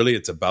 really,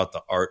 it's about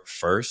the art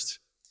first.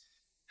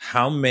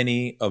 How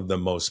many of the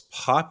most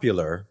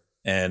popular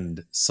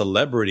and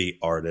celebrity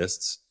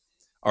artists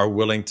are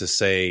willing to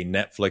say,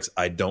 Netflix,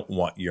 I don't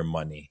want your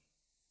money,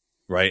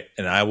 right?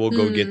 And I will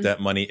go get that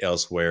money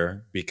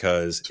elsewhere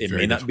because it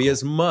may not be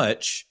as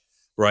much,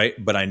 right?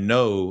 But I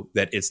know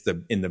that it's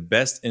in the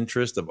best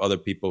interest of other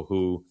people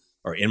who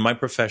are in my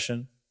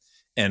profession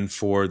and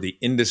for the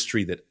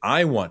industry that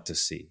I want to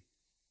see.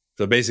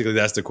 So basically,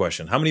 that's the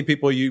question. How many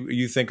people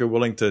you think are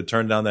willing to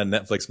turn down that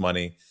Netflix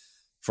money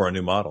for a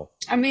new model?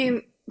 I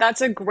mean,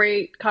 that's a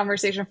great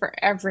conversation for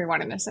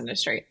everyone in this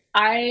industry.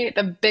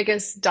 The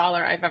biggest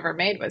dollar I've ever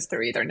made was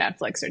through either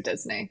Netflix or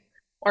Disney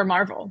or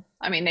Marvel.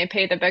 I mean, they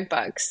pay the big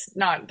bucks,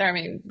 all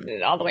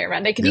the way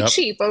around. They can be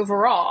cheap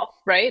overall,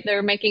 right?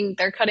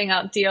 They're cutting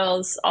out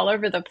deals all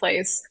over the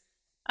place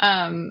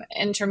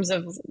in terms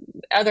of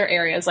other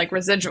areas like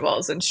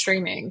residuals and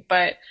streaming.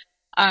 But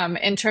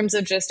in terms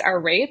of just our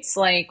rates,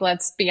 like,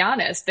 let's be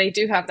honest, they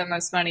do have the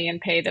most money and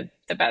pay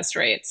the best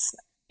rates.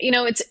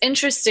 It's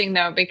interesting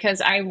though, because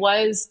I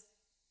was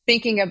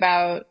thinking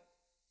about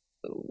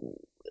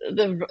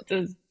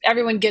the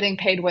everyone getting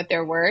paid what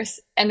they're worth.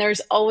 And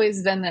there's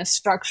always been this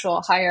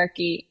structural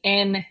hierarchy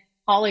in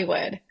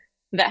Hollywood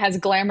that has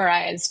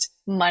glamorized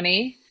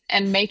money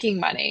and making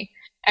money.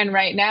 And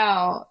right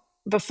now,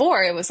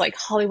 before it was like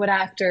Hollywood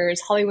actors,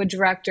 Hollywood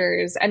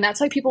directors, and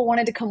that's why people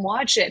wanted to come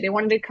watch it. They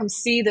wanted to come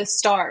see the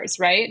stars,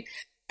 right?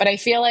 But I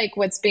feel like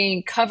what's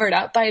being covered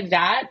up by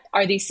that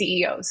are these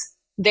CEOs.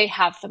 They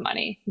have the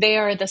money. They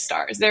are the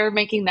stars. They're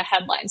making the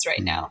headlines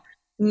right now,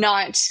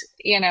 not,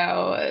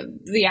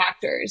 the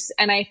actors.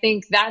 And I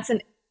think that's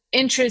an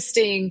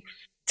interesting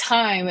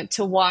time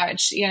to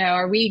watch.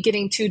 Are we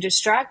getting too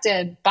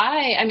distracted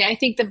by, I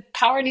think the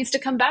power needs to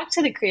come back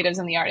to the creatives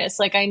and the artists.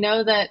 Like, I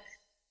know that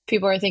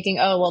people are thinking,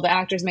 oh, well, the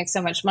actors make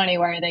so much money,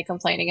 why are they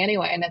complaining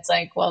anyway? And it's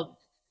like, well,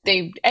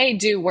 they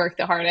do work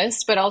the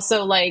hardest, but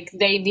also like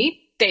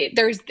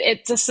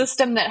it's a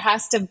system that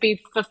has to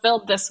be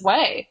fulfilled this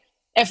way.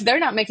 If they're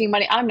not making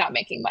money, I'm not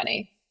making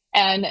money.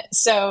 And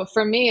so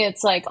for me,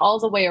 it's like all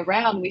the way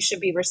around, we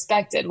should be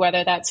respected,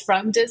 whether that's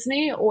from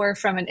Disney or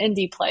from an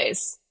indie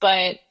place.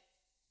 But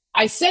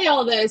I say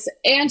all this,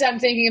 and I'm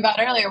thinking about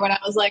earlier when I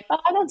was like, oh,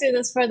 I don't do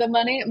this for the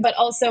money. But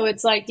also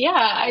it's like,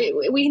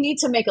 we need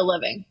to make a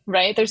living,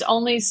 right? There's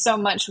only so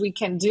much we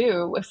can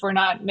do if we're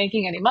not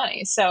making any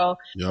money. So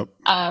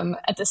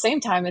at the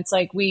same time, it's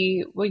like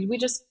we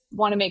just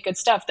want to make good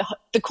stuff.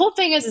 The cool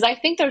thing is I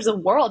think there's a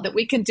world that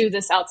we can do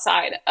this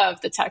outside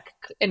of the tech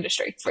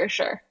industry for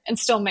sure and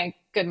still make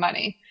good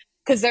money,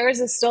 because there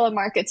is still a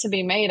market to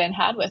be made and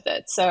had with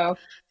it. So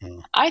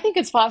I think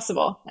it's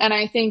possible. And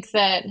I think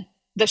that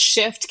the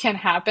shift can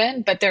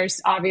happen, but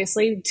there's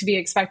obviously to be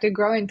expected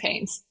growing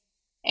pains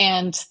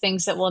and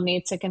things that we'll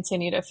need to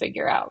continue to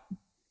figure out.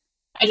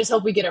 I just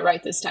hope we get it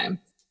right this time.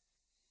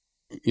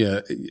 Yeah,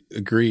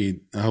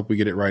 agreed. I hope we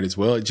get it right as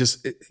well.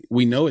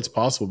 We know it's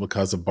possible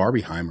because of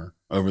Barbieheimer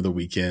over the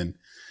weekend.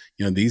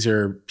 These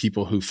are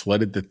people who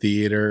flooded the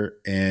theater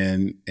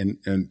and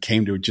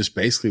came to just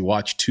basically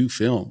watch 2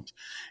 films.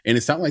 And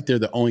it's not like they're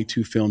the only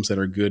 2 films that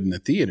are good in the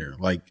theater.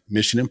 Like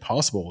Mission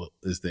Impossible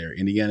is there.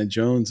 Indiana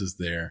Jones is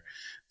there.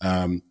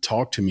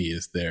 Talk to Me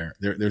is there.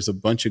 There's a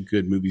bunch of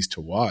good movies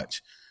to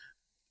watch.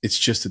 It's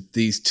just that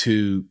these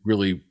 2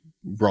 really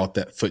brought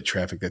that foot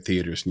traffic that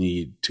theaters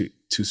need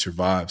to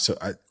survive. So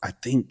I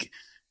think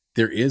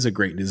there is a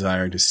great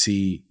desire to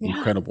see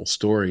incredible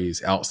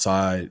stories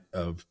outside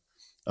of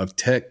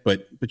tech.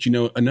 But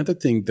another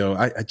thing though,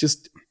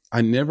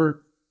 I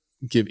never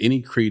give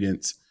any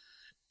credence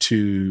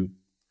to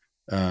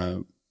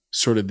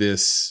sort of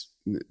this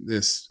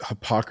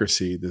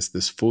hypocrisy,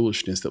 this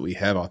foolishness that we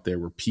have out there,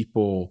 where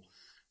people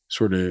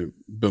sort of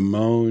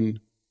bemoan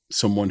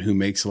someone who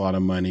makes a lot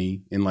of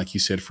money and, like you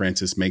said,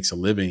 Francis, makes a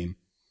living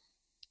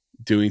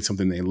doing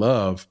something they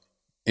love,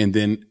 and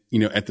then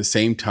at the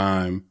same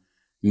time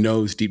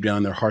knows deep down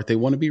in their heart they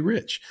want to be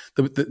rich.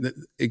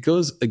 It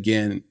goes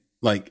again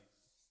like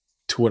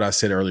to what I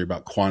said earlier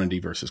about quantity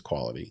versus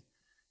quality.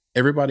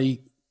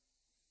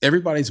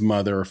 Everybody's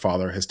mother or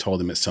father has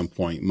told them at some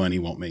point, money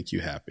won't make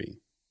you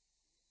happy.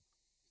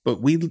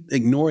 But we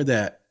ignore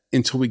that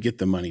until we get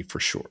the money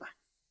for sure.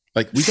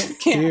 Like, we don't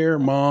care,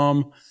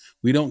 Mom.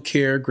 We don't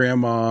care,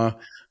 Grandma,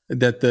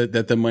 that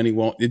the money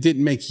won't. It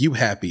didn't make you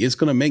happy. It's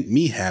going to make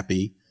me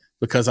happy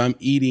because I'm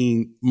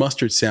eating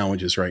mustard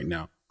sandwiches right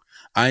now.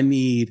 I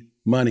need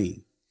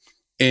money.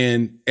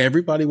 And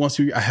everybody wants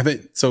to.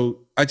 So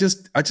I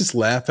just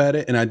laugh at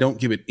it and I don't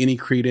give it any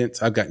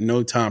credence. I've got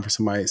no time for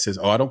somebody that says,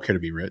 "Oh, I don't care to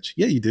be rich."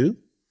 Yeah, you do.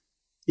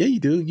 Yeah, you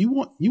do. You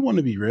want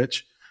to be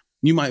rich.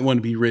 You might want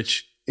to be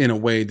rich in a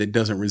way that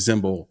doesn't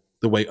resemble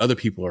the way other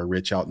people are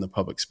rich out in the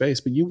public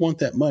space, but you want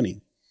that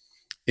money.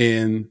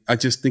 And I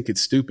just think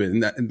it's stupid.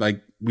 And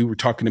like we were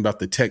talking about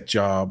the tech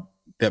job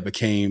that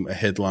became a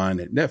headline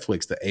at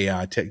Netflix, the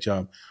AI tech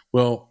job.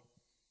 Well,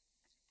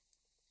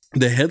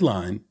 the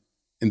headline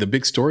and the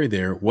big story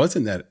there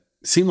wasn't that.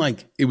 It seemed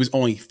like it was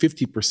only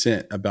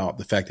 50% about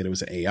the fact that it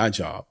was an AI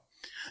job.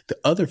 The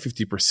other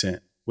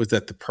 50% was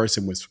that the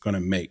person was going to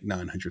make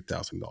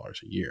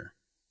 $900,000 a year.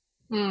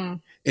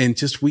 And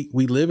just we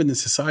live in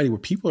this society where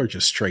people are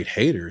just straight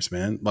haters,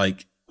 man.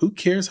 Like, who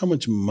cares how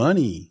much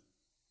money?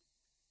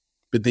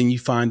 But then you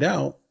find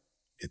out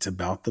it's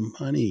about the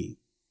money.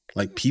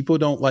 Like, people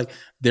don't like,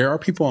 there are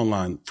people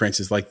online,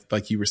 Francis,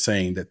 like you were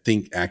saying, that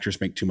think actors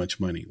make too much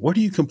money. What are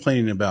you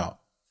complaining about?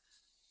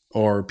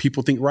 Or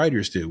people think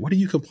writers do. What are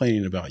you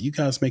complaining about? You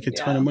guys make a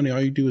ton of money.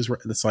 All you do is,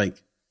 it's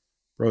like,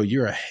 bro,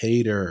 you're a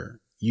hater.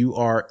 You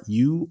are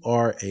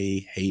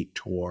a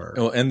hater.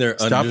 Oh, and they're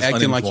stop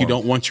acting like you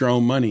don't want your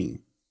own money.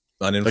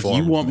 Uninformed,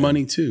 like, you want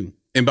money too.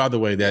 And by the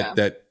way,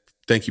 that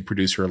thank you,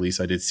 producer Elise.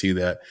 I did see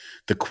that.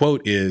 The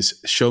quote is,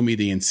 "Show me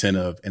the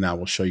incentive, and I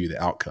will show you the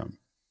outcome."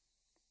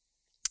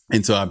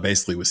 And so I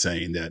basically was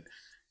saying that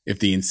if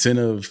the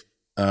incentive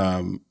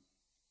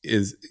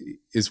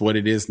is what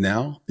it is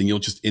now, then you'll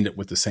just end up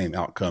with the same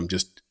outcome,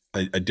 just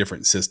a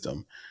different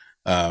system.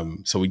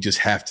 So we just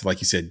have to,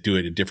 like you said, do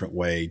it a different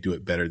way, do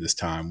it better this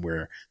time,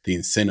 where the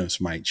incentives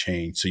might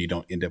change so you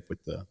don't end up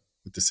with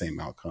the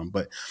same outcome.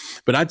 But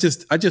I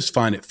just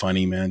find it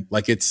funny, man.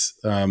 Like, it's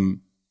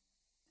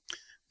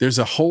there's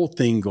a whole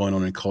thing going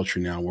on in culture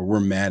now where we're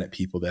mad at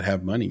people that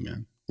have money,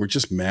 man. We're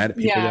just mad at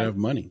people that have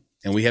money,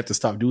 and we have to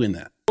stop doing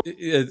that.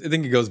 I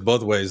think it goes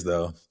both ways,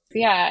 though.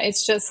 Yeah,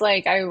 it's just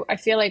like, I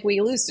feel like we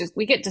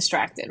get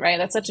distracted, right?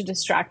 That's such a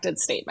distracted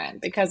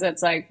statement, because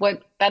it's like,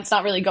 that's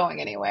not really going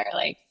anywhere.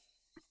 Like,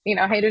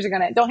 haters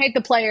are don't hate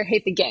the player,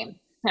 hate the game,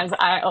 as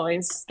I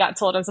always got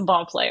told as a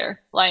ball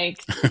player.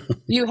 Like,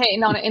 you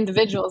hating on an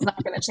individual is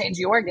not going to change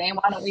your game.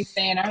 Why don't we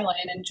stay in our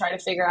lane and try to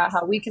figure out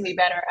how we can be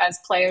better as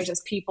players,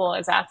 as people,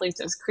 as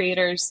athletes, as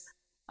creators?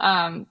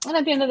 And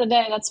at the end of the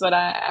day, that's what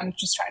I'm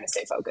just trying to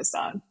stay focused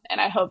on. And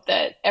I hope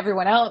that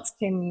everyone else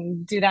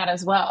can do that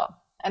as well.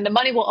 And the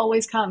money will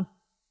always come.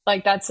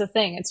 Like, that's the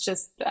thing. It's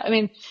just, I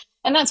mean,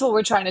 and that's what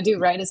we're trying to do,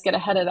 right? Is get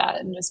ahead of that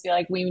and just be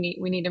like, we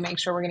need to make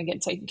sure we're going to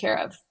get taken care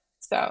of.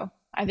 So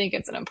I think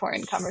it's an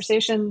important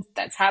conversation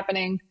that's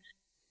happening.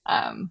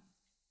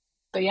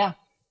 But yeah.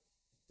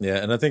 Yeah.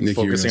 And I think Nick,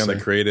 focusing on the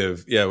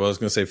creative, I was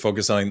going to say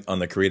focusing on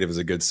the creative is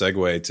a good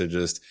segue to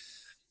just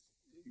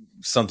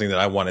something that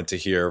I wanted to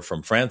hear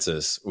from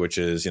Francis, which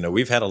is,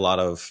 we've had a lot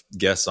of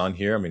guests on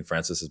here. I mean,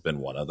 Francis has been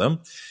one of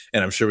them,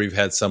 and I'm sure we've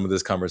had some of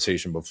this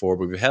conversation before,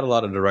 but we've had a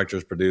lot of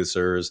directors,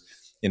 producers,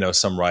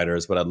 some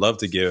writers, but I'd love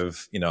to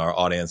give, our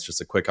audience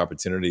just a quick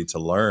opportunity to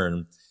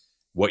learn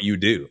what you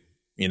do,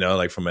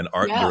 like from an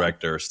art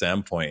director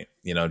standpoint,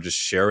 just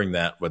sharing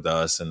that with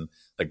us. And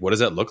like, what does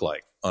that look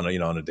like on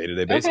a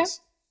day-to-day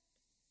basis?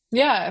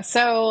 Yeah.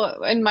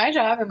 So in my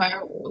job, in my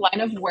line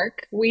of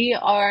work, we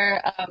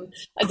are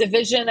a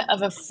division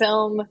of a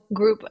film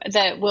group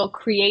that will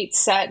create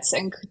sets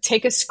and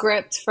take a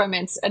script from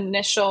its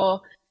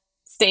initial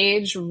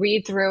stage,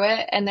 read through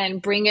it, and then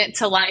bring it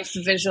to life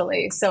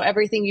visually. So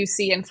everything you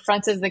see in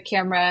front of the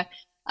camera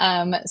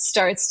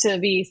starts to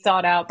be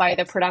thought out by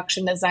the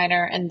production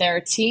designer and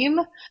their team.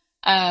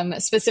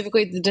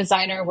 Specifically, the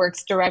designer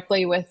works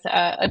directly with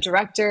a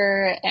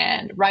director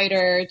and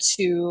writer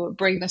to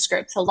bring the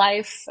script to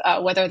life,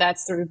 whether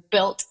that's through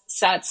built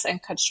sets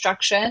and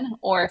construction,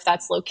 or if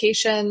that's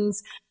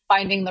locations,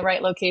 finding the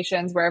right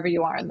locations wherever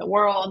you are in the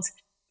world.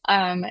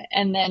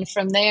 And then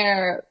from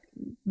there,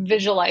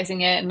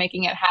 visualizing it and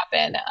making it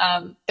happen.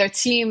 Their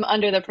team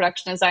under the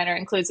production designer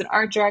includes an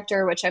art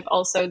director, which I've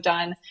also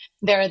done.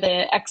 They're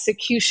the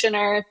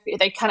executioner.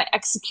 They kind of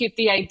execute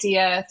the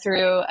idea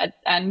through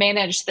and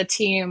manage the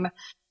team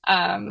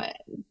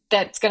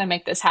that's going to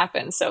make this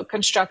happen. So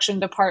construction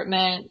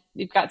department,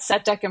 you've got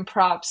set deck and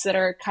props that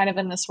are kind of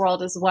in this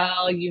world as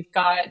well. You've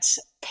got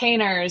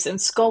painters and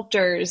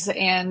sculptors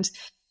and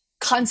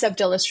concept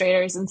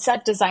illustrators and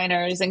set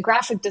designers and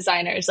graphic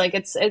designers. Like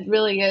it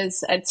really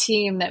is a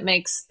team that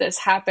makes this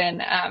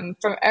happen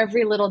from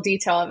every little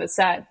detail of a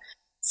set.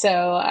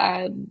 So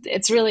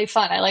it's really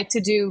fun. I like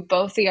to do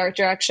both the art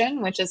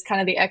direction, which is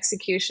kind of the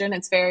execution.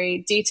 It's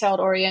very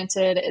detailed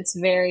oriented. It's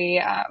very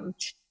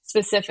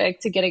specific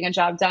to getting a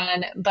job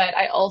done. But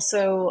I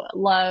also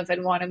love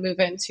and want to move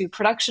into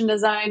production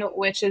design,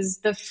 which is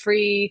the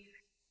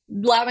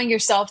allowing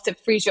yourself to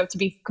freeze you up to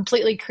be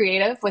completely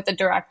creative with the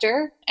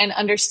director and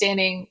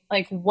understanding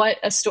like where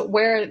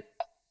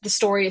the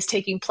story is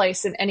taking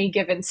place in any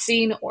given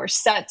scene or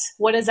set.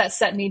 What does that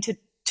set need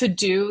to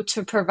do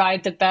to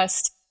provide the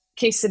best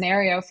case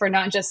scenario for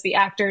not just the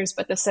actors,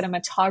 but the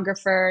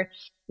cinematographer,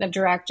 the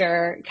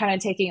director, kind of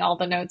taking all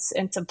the notes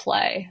into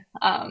play.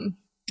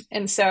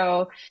 And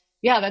so,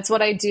 that's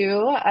what I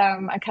do.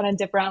 I kind of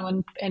dip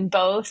around in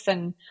both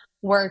and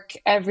work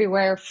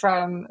everywhere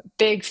from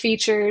big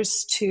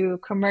features to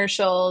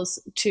commercials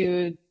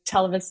to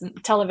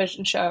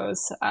television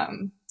shows.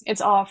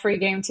 It's all free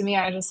game to me.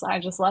 I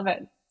just love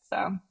it.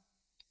 So,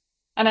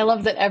 and I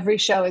love that every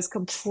show is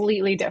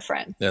completely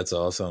different. That's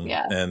awesome.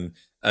 Yeah. And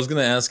I was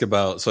going to ask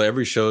about, so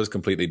every show is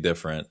completely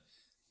different,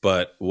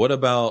 but what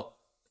about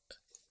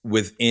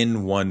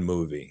within one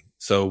movie?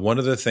 So one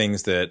of the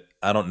things that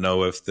I don't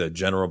know if the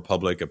general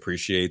public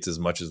appreciates as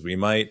much as we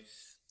might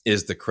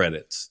is the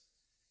credits.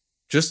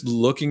 Just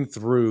looking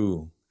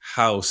through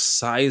how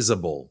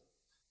sizable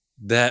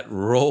that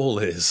role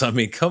is. I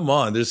mean, come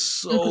on, there's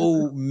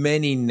so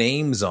many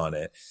names on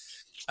it.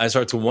 I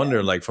start to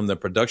wonder, like from the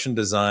production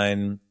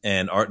design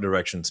and art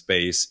direction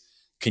space,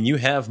 can you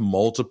have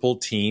multiple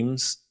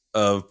teams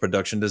of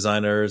production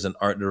designers and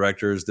art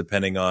directors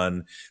depending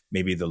on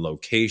maybe the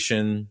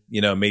location?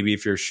 Maybe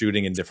if you're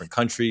shooting in different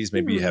countries,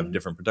 maybe you have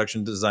different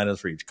production designers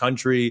for each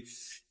country.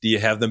 Do you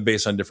have them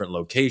based on different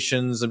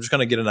locations? I'm just going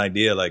to get an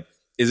idea, like,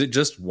 is it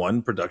just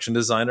one production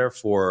designer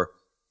for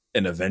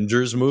an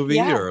Avengers movie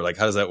or like,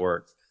 how does that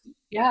work?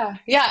 Yeah.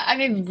 I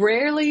mean,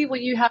 rarely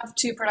when you have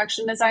two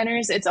production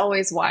designers, it's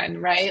always one,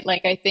 right?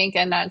 Like I think,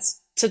 and that's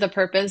to the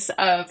purpose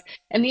of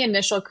in the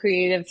initial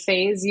creative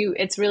phase,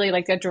 it's really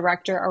like a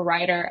director, a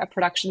writer, a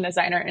production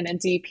designer, and a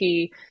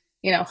DP,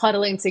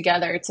 huddling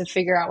together to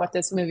figure out what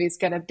this movie's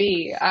going to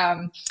be.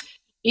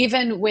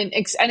 Even when,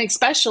 and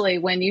especially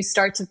when you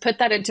start to put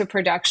that into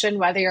production,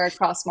 whether you're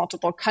across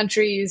multiple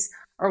countries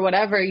or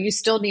whatever, you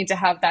still need to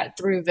have that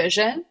through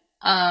vision.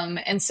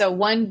 And so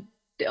one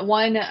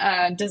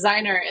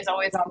designer is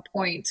always on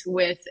point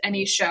with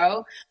any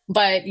show,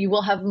 but you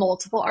will have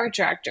multiple art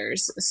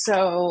directors.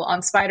 So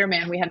on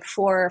Spider-Man, we had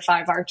 4 or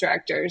 5 art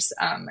directors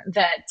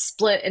that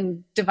split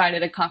and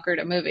divided and conquered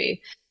a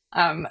movie.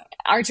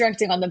 Art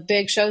directing on the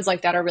big shows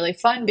like that are really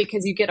fun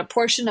because you get a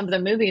portion of the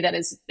movie that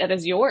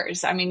is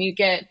yours. I mean, you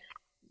get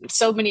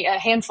a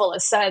handful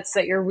of sets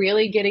that you're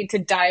really getting to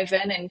dive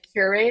in and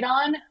curate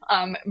on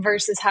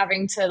versus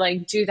having to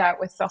like do that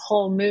with the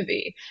whole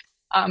movie.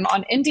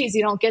 On indies,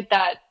 you don't get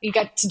that. You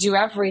get to do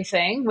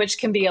everything, which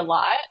can be a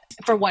lot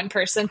for one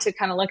person to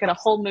kind of look at a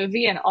whole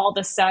movie and all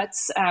the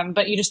sets,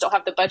 but you just don't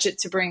have the budget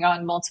to bring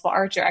on multiple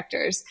art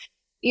directors.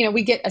 You know,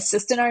 we get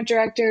assistant art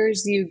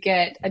directors, you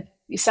get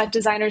set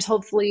designers,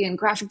 hopefully, and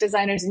graphic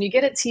designers, and you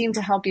get a team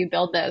to help you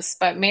build this.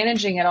 But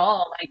managing it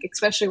all, like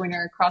especially when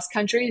you're across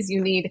countries, you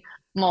need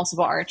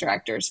multiple art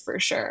directors for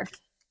sure.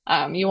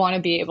 You want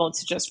to be able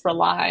to just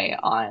rely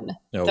on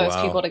those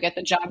people to get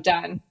the job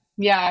done.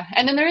 Yeah.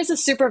 And then there is a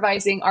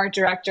supervising art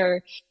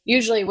director,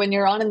 usually when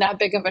you're on in that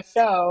big of a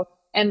show,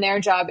 and their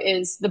job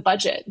is the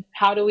budget.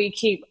 How do we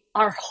keep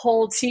our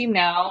whole team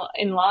now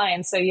in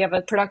line? So you have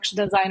a production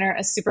designer,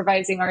 a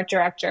supervising art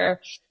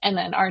director, and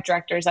then art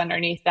directors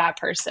underneath that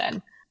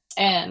person.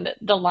 And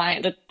the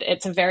line,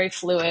 it's a very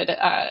fluid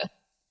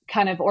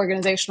kind of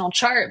organizational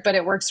chart, but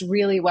it works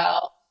really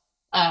well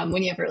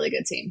when you have a really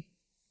good team.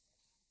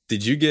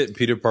 Did you get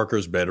Peter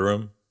Parker's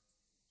bedroom?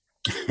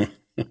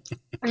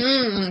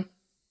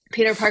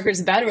 Peter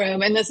Parker's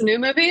bedroom in this new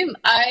movie.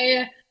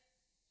 I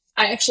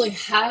actually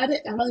had, I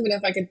don't even know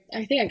if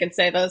I think I could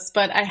say this,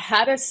 but I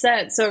had a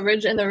set. So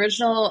in the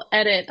original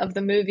edit of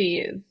the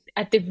movie,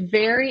 at the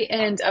very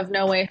end of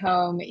No Way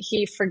Home,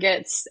 he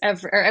forgets,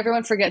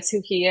 everyone forgets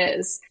who he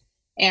is.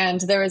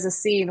 And there was a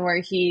scene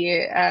where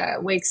he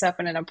wakes up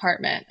in an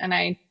apartment, and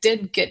I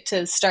did get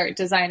to start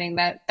designing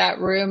that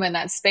room and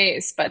that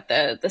space, but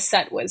the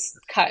set was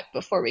cut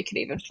before we could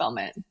even film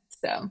it.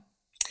 So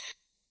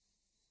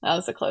that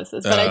was the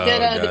closest. But I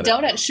did the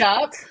donut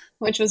shop,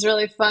 which was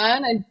really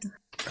fun.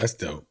 That's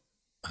dope.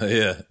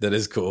 Yeah, that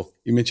is cool.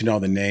 You mentioned all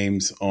the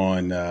names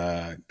on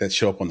that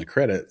show up on the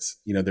credits.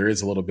 You know, there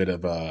is a little bit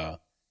of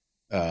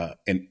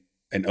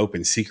an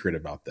open secret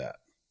about that,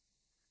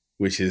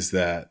 which is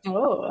that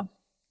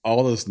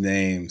all those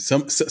names,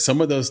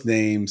 some of those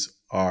names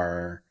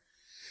are,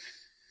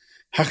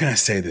 how can I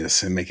say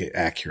this and make it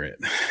accurate?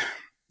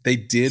 They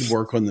did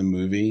work on the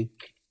movie,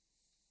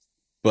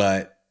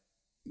 but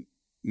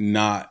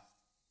not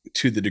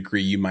to the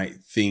degree you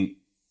might think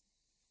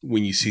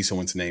when you see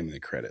someone's name in the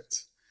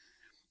credits.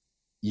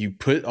 You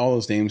put all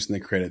those names in the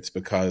credits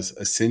because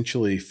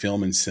essentially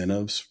film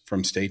incentives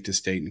from state to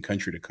state and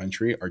country to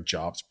country are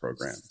jobs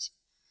programs.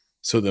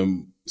 So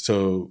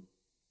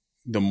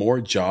the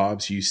more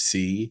jobs you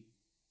see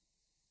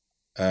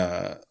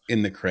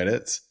in the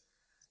credits,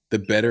 the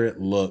better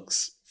it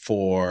looks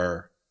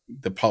for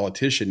the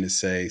politician to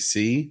say,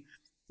 see,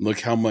 look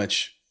how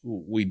much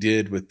we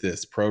did with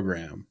this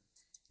program.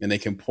 And they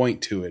can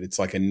point to it. It's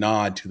like a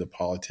nod to the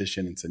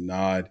politician. It's a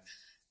nod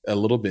a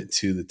little bit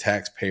to the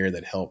taxpayer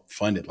that helped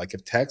fund it. Like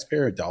if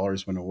taxpayer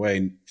dollars went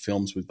away,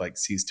 films would like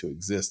cease to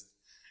exist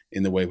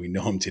in the way we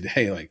know them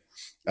today. Like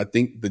I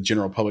think the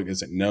general public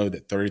doesn't know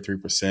that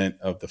 33%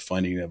 of the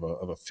funding of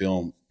a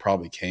film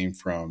probably came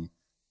from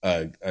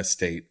a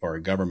state or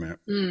a government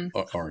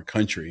or a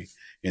country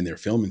in their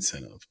film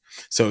incentive.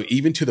 So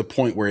even to the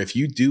point where if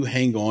you do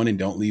hang on and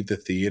don't leave the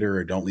theater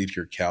or don't leave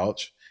your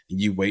couch,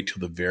 you wait till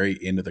the very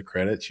end of the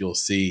credits, you'll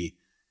see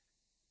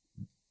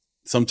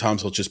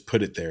sometimes they'll just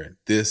put it there.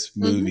 This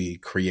movie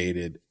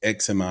created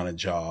X amount of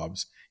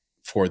jobs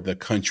for the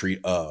country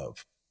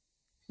of.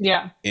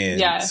 Yeah.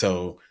 And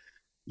so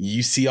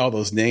you see all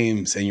those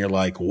names and you're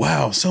like,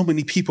 wow, so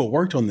many people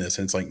worked on this.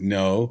 And it's like,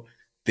 no,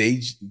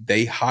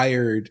 they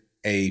hired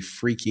a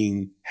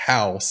freaking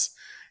house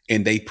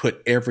and they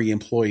put every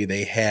employee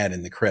they had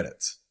in the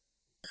credits.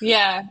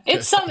 Yeah,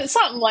 it's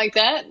something like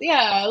that.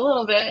 Yeah, a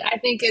little bit. I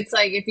think it's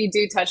like if you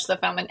do touch the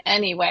film in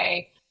any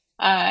way,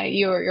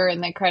 you're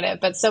in the credit.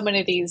 But so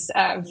many of these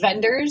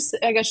vendors,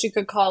 I guess you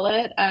could call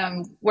it,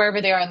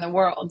 wherever they are in the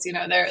world, you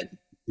know,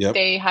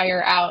 they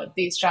hire out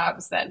these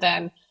jobs that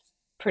then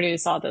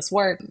produce all this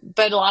work.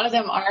 But a lot of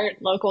them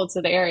aren't local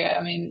to the area.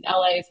 I mean,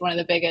 LA is one of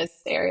the biggest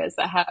areas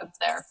that have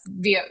their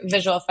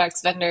visual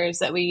effects vendors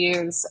that we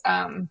use.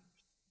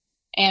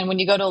 And when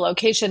you go to a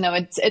location, though,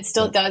 it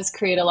still does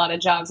create a lot of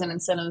jobs and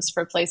incentives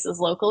for places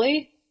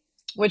locally,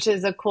 which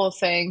is a cool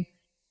thing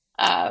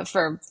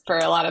for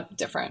a lot of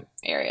different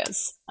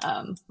areas.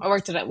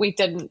 We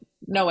did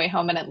No Way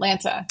Home in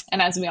Atlanta.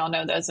 And as we all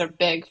know, there's a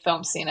big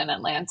film scene in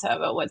Atlanta.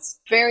 But what's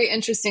very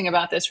interesting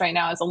about this right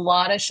now is a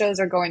lot of shows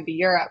are going to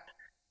Europe.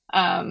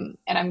 And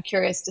I'm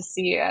curious to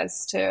see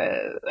as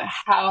to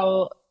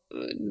how,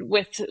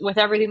 with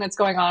everything that's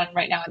going on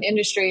right now in the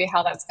industry,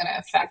 how that's going to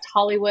affect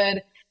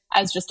Hollywood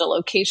as just a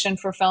location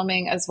for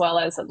filming, as well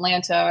as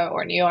Atlanta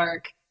or New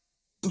York,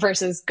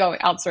 versus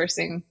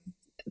outsourcing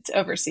to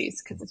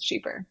overseas because it's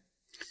cheaper.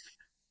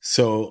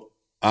 So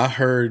I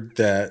heard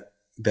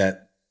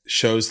that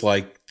shows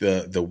like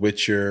the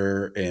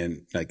Witcher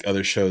and like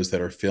other shows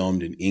that are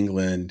filmed in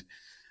England,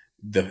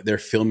 they're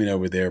filming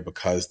over there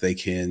because they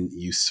can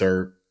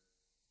usurp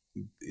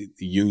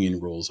the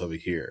union rules over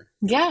here.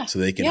 Yeah. So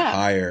they can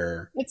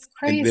hire. It's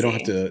crazy. They don't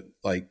have to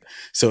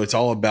so it's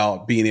all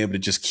about being able to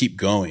just keep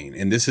going.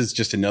 And this is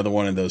just another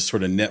one of those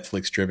sort of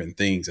Netflix driven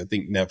things. I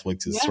think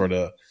Netflix is sort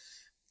of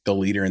the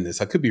leader in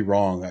this. I could be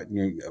wrong. I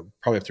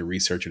probably have to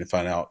research it and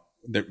find out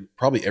that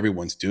probably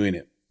everyone's doing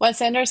it. Wes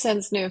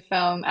Anderson's new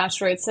film,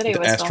 Asteroid City,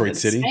 was filmed in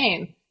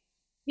Spain.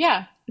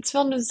 Yeah, it's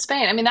filmed in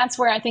Spain. I mean, that's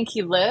where I think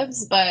he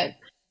lives, but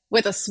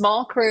with a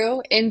small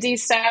crew, indie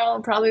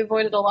style, probably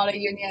avoided a lot of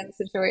union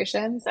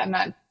situations. I don't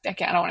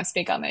want to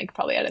speak on that. You could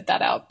probably edit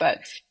that out. But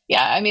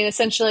yeah, I mean,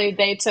 essentially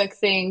they took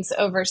things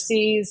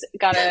overseas,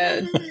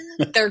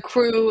 their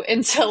crew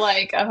into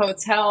like a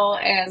hotel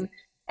and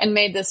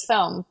made this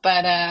film.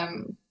 But,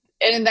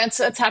 and that's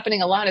what's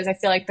happening a lot is I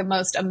feel like the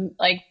most,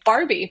 like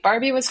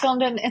Barbie was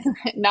filmed in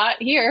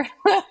not here.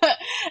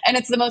 And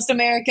it's the most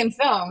American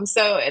film.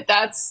 So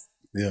that's,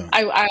 Yeah.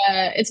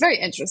 It's very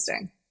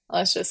interesting.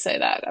 Let's just say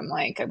that. I'm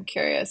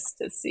curious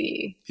to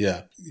see.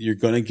 Yeah. You're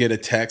going to get a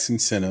tax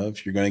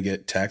incentive. You're going to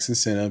get tax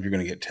incentive. You're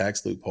going to get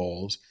tax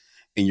loopholes,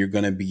 and you're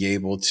going to be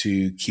able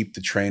to keep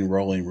the train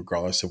rolling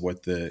regardless of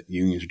what the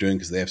unions are doing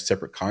because they have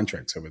separate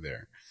contracts over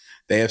there.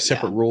 They have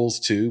separate rules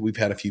too. We've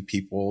had a few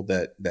people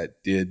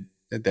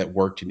that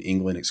worked in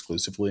England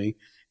exclusively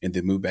and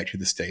then moved back to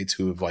the States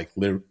who have I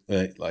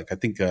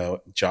think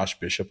Josh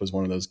Bishop was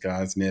one of those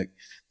guys, Nick,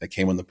 that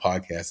came on the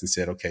podcast and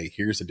said, okay,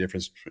 here's the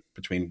difference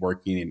between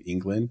working in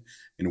England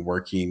and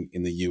working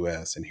in the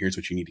US. And here's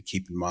what you need to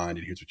keep in mind.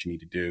 And here's what you need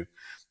to do.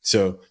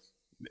 So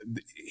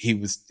he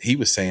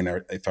was saying,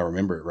 if I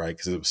remember it right,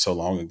 because it was so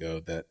long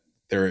ago, that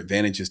there are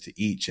advantages to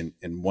each. And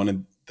one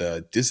of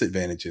the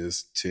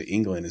disadvantages to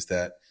England is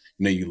that,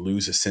 you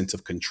lose a sense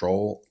of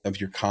control of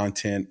your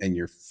content and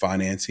your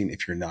financing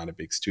if you're not a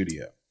big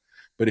studio.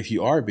 But if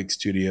you are a big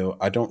studio,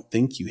 I don't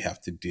think you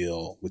have to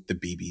deal with the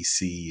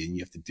BBC and you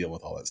have to deal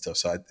with all that stuff.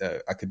 So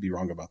I could be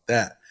wrong about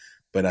that.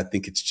 But I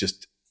think it's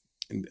just,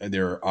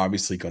 there are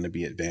obviously going to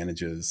be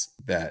advantages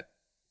that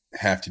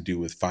have to do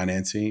with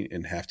financing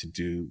and have to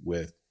do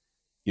with,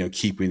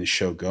 keeping the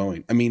show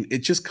going. I mean,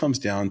 it just comes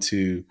down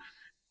to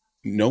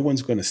no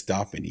one's going to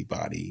stop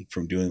anybody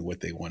from doing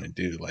what they want to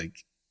do.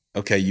 Like,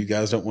 okay, you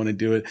guys don't want to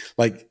do it.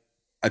 Like,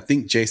 I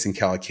think Jason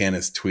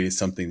Calacanis tweeted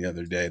something the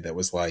other day that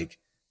was like,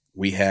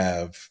 we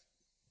have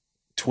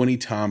 20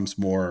 times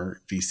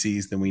more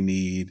VCs than we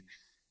need.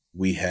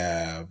 We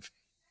have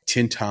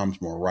 10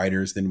 times more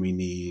writers than we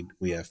need.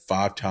 We have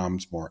 5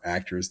 times more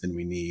actors than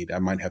we need. I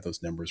might have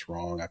those numbers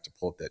wrong. I have to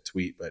pull up that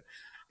tweet, but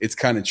it's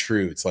kind of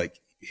true. It's like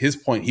his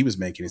point he was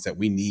making is that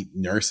we need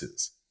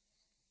nurses.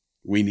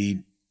 We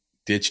need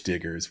ditch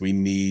diggers. We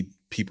need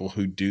people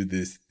who do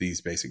these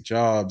basic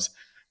jobs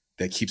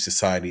that keep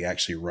society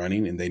actually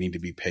running, and they need to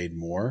be paid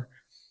more.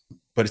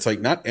 But it's like,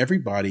 not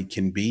everybody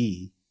can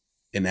be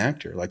an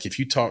actor. Like, if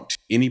you talk to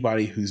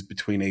anybody who's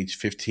between age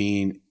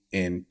 15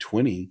 and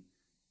 20,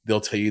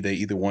 they'll tell you they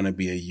either want to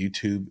be a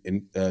YouTube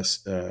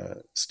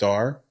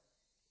star,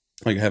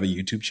 like have a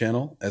YouTube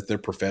channel as their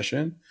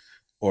profession,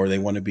 or they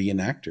want to be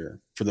an actor.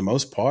 For the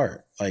most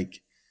part,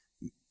 like,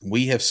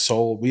 we have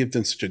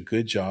done such a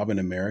good job in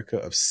America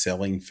of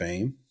selling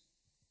fame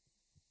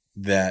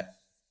that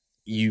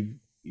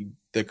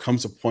there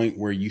comes a point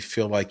where you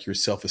feel like your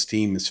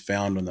self-esteem is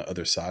found on the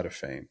other side of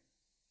fame.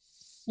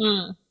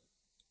 Mm.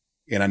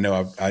 And I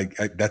know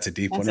that's a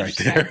deep one right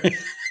there.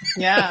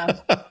 Yeah.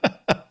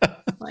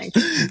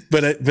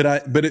 But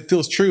it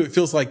feels true. It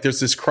feels like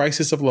there's this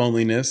crisis of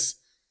loneliness.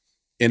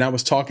 And I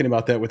was talking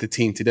about that with the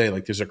team today.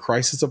 Like, there's a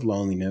crisis of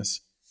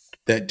loneliness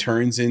that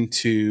turns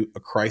into a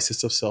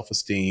crisis of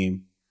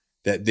self-esteem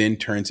that then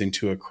turns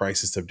into a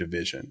crisis of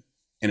division.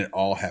 And it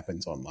all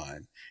happens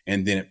online.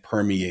 And then it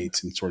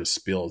permeates and sort of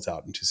spills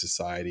out into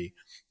society,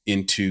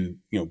 into,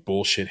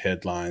 bullshit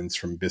headlines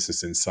from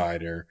Business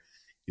Insider,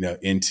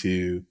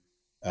 into,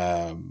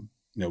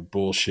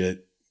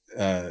 bullshit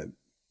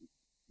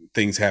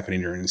things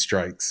happening during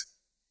strikes.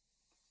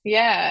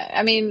 Yeah.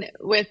 I mean,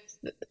 with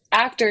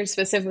actors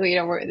specifically,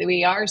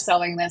 we are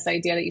selling this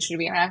idea that you should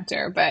be an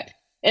actor, but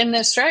in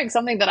the strike,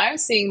 something that I'm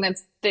seeing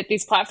that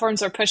these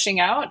platforms are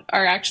pushing out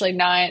are actually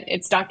not,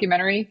 it's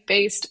documentary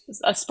based,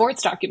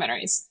 sports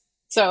documentaries.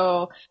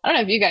 So I don't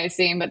know if you guys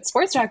seen, but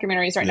sports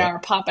documentaries right now are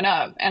popping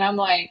up, and I'm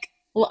like,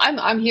 well,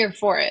 I'm here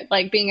for it.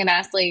 Like, being an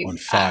athlete,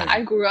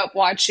 I grew up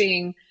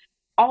watching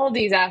all of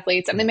these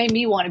athletes, and they made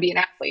me want to be an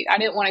athlete. I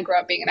didn't want to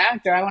grow up being an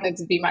actor. I wanted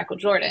to be Michael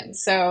Jordan.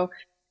 So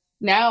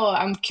now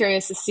I'm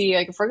curious to see,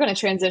 like, if we're going to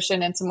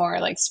transition into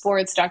more like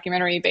sports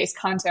documentary based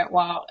content.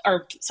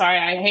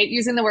 I hate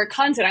using the word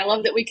content. I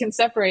love that we can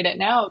separate it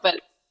now,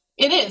 but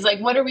it is like,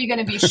 what are we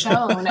going to be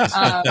shown?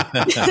 I'm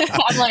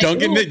like, don't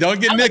get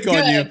Nick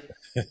on you.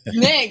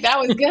 Nick, that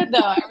was good though.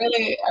 I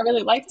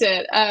really liked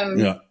it.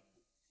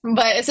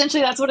 But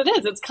essentially that's what it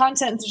is. It's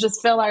content to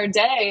just fill our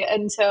day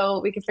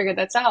until we can figure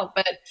this out.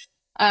 But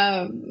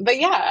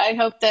yeah, I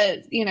hope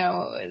that,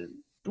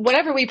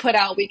 whatever we put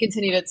out, we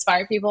continue to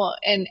inspire people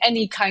in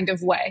any kind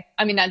of way.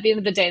 I mean, at the end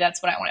of the day,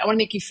 that's what I want. I want to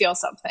make you feel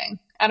something.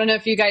 I don't know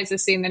if you guys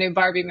have seen the new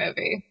Barbie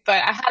movie,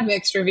 but I had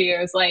mixed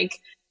reviews, like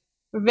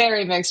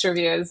very mixed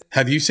reviews.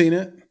 Have you seen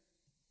it?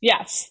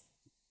 Yes.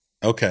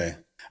 Okay.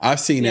 I've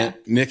seen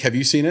it. Nick, have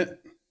you seen it?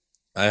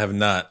 I have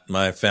not.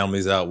 My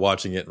family's out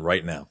watching it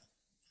right now.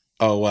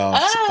 Oh,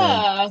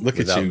 wow. Look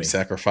at you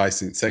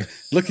sacrificing.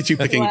 Look at you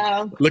picking.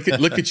 Wow. Look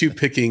at you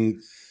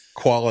picking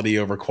quality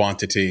over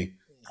quantity.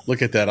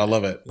 Look at that. I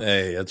love it.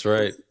 Hey, that's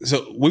right.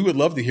 So we would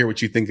love to hear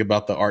what you think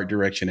about the art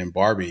direction in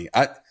Barbie.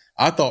 I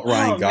I thought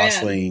Ryan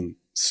Gosling man.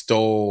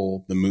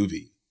 stole the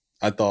movie.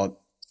 I thought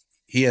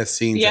he has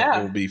scenes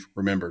that will be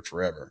remembered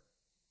forever.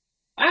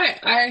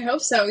 I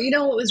hope so. You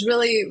know what was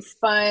really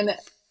fun?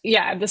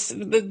 Yeah,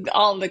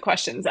 all of the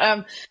questions.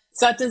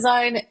 Set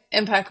design,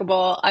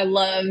 impeccable.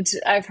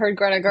 I've heard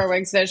Greta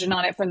Gerwig's vision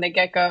on it from the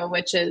get-go,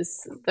 which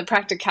is the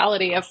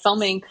practicality of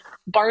filming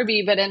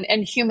Barbie, but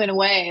in human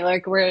way,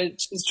 like where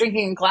she's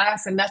drinking a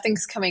glass and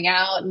nothing's coming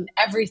out and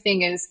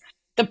everything is,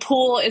 the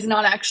pool is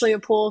not actually a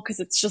pool because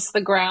it's just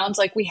the ground.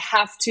 Like we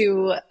have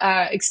to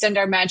extend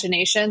our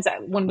imaginations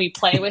when we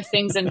play with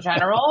things in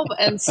general.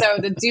 And so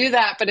to do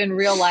that, but in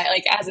real life,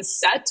 like as a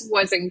set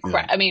was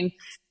incredible. Yeah. I mean,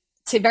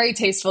 very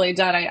tastefully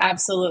done. I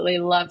absolutely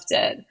loved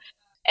it.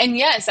 And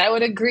yes, I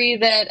would agree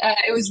that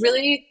it was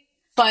really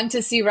fun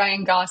to see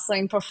Ryan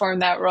Gosling perform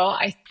that role.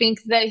 I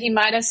think that he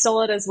might have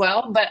stole it as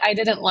well, but I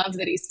didn't love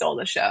that he stole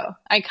the show.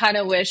 I kind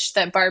of wish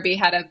that Barbie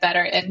had a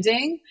better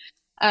ending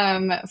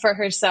for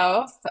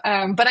herself.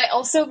 But I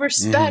also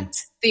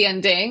respect the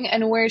ending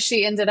and where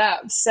she ended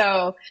up.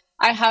 So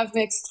I have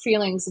mixed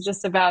feelings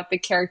just about the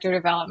character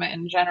development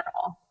in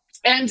general.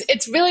 And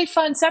it's really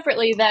fun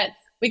separately that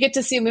we get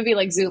to see a movie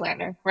like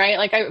Zoolander, right?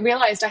 Like I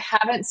realized I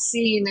haven't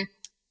seen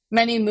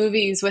many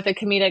movies with a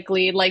comedic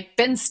lead. Like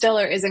Ben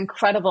Stiller is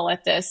incredible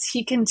at this.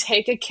 He can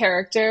take a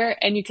character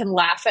and you can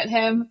laugh at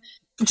him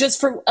just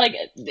for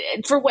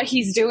what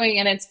he's doing.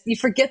 And you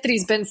forget that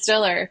he's Ben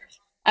Stiller.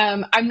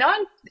 I'm not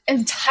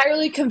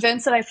entirely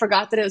convinced that I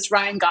forgot that it was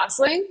Ryan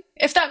Gosling,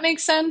 if that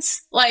makes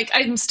sense. Like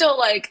I'm still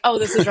like, oh,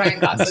 this is Ryan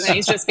Gosling and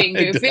he's just being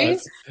goofy.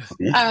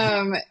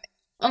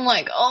 I'm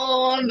like,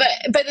 oh,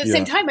 but at the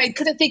same time, I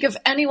couldn't think of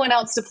anyone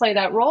else to play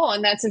that role.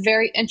 And that's a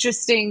very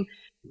interesting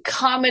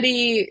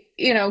comedy,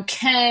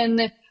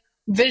 Ken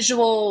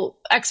visual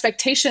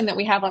expectation that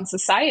we have on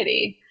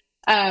society.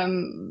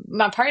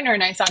 My partner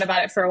and I thought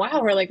about it for a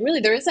while. We're like, really,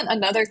 there isn't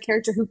another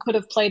character who could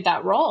have played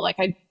that role. Like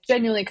I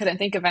genuinely couldn't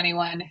think of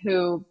anyone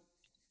who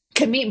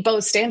could meet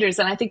both standards.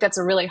 And I think that's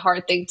a really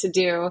hard thing to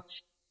do.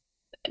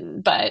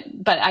 But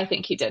I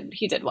think he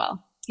did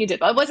well. He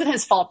did well. It wasn't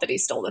his fault that he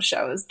stole the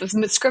show.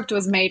 The script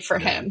was made for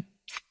him.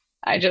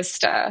 I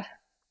just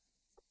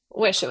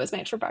wish it was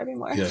made for Barbie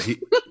more. Yeah,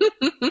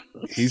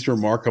 he's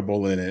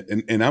remarkable in it.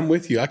 And I'm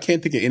with you. I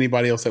can't think of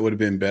anybody else that would have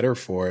been better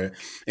for it.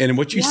 And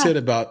what you said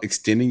about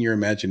extending your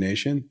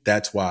imagination,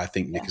 that's why I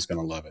think Nick is going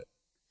to love it.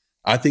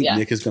 I think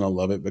Nick is going to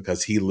love it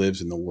because he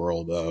lives in the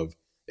world of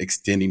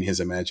extending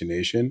his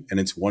imagination. And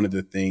it's one of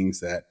the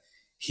things that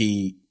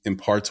he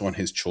imparts on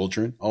his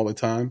children all the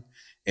time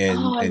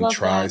and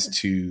tries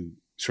to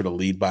sort of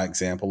lead by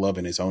example of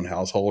in his own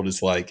household.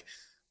 Is like,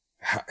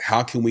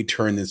 how can we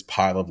turn this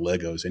pile of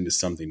Legos into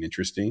something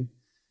interesting?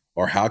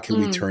 Or how can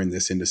we turn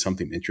this into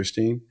something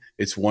interesting?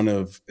 It's one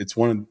of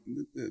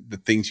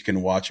the things you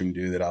can watch him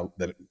do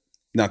that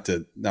not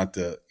to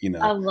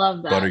I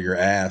love that. Butter your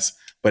ass,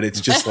 but it's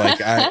just like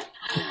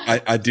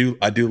I do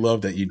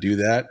love that you do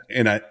that,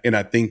 and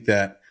I think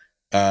that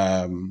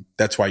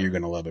that's why you're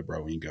gonna love it,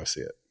 bro, when you go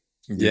see it.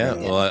 Yeah,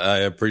 well, I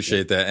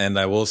appreciate that. And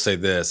I will say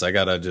this, I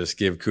got to just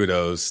give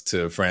kudos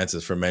to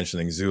Francis for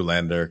mentioning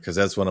Zoolander, because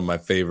that's one of my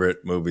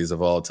favorite movies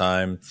of all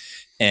time.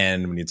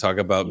 And when you talk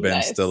about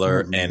Ben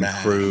Stiller and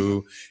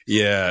crew,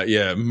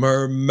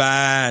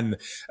 Merman.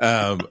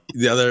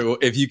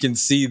 If you can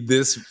see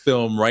this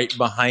film right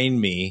behind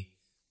me,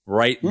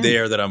 right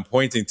there that I'm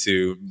pointing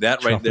to,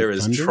 that right there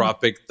is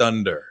Tropic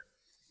Thunder.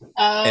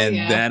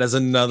 That is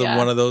another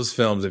one of those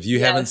films. If you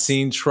haven't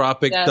seen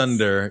Tropic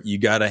Thunder, you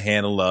got to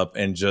handle up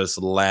and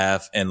just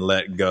laugh and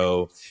let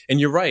go. And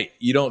you're right.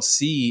 You don't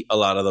see a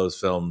lot of those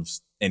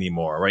films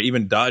anymore, right?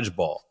 Even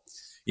Dodgeball,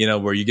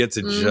 where you get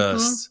to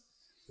just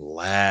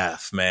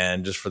laugh,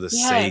 man, just for the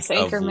sake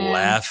of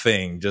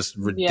laughing, just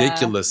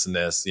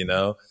ridiculousness,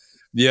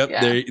 Yep.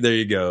 There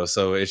you go.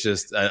 So it's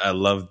just, I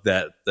love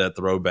that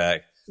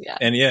throwback. Yeah.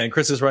 And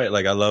Chris is right.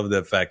 Like, I love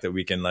the fact that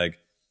we can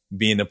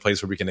be in a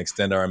place where we can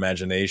extend our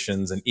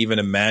imaginations and even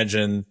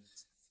imagine,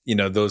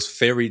 those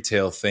fairy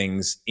tale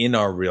things in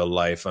our real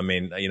life. I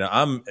mean,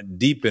 I'm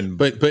deep in,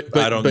 but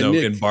I don't know,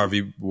 Nick, in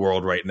Barbie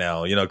world right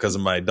now, because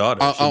of my daughter.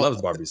 She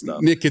loves Barbie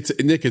stuff. Nick,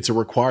 it's a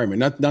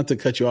requirement, not to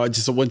cut you off.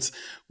 Just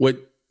what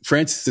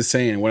Francis is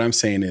saying, what I'm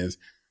saying is,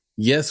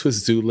 yes, with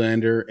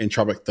Zoolander and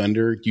Tropic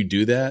Thunder, you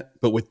do that.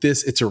 But with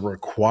this, it's a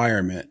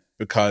requirement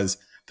because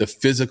the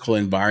physical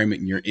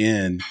environment you're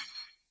in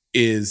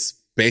is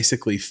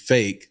basically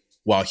fake,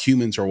 while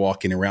humans are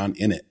walking around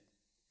in it.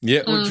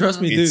 Yeah, well, trust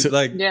me, dude.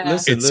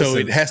 Listen. So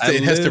it has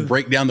to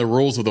break down the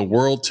rules of the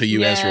world to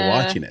you as you're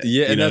watching it.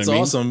 Yeah, and that's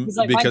awesome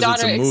because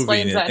it's a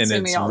movie and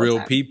it's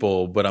real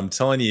people. But I'm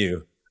telling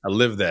you, I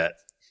live that.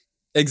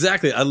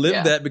 Exactly, I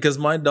live that because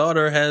my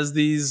daughter has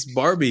these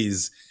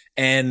Barbies,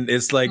 and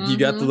it's like you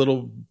got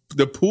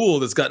the pool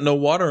that's got no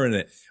water in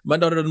it. My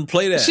daughter doesn't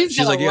play that. She's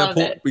like, we got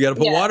to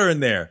put water in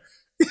there.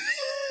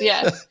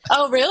 Yeah.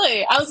 Oh,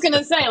 really? I was going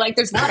to say,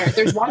 there's water.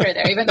 There's water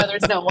there, even though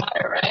there's no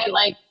water,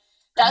 right?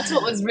 That's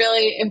what was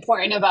really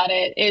important about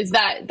it, is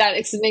that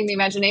extending the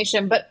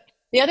imagination. But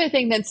the other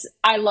thing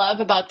I love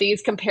about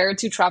these compared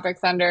to Tropic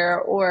Thunder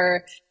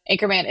or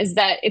Anchorman is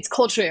that it's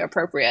culturally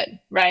appropriate,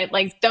 right?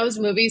 Like those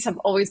movies have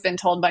always been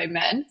told by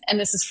men, and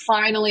this is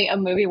finally a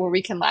movie where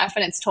we can laugh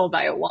and it's told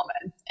by a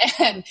woman.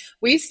 And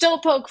we still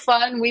poke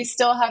fun, we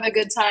still have a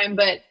good time,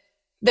 but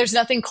there's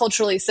nothing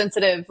culturally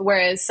sensitive,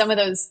 whereas some of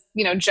those,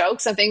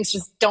 jokes and things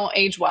just don't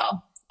age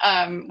well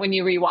when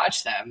you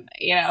rewatch them.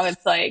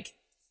 It's like,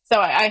 so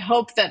I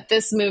hope that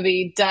this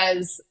movie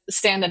does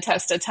stand the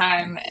test of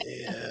time.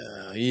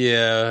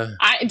 Yeah.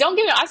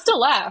 I still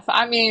laugh.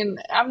 I mean,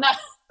 I'm not.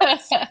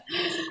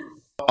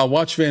 I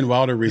watched Van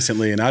Wilder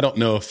recently, and I don't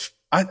know if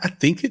I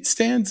think it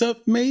stands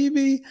up,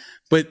 maybe,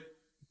 but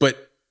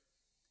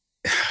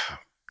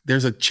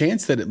there's a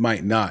chance that it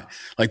might not.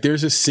 Like,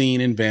 there's a scene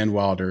in Van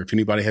Wilder. If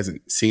anybody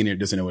hasn't seen it,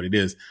 doesn't know what it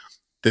is.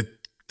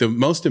 The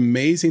most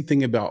amazing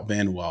thing about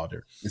Van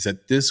Wilder is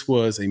that this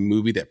was a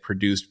movie that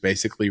produced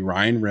basically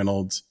Ryan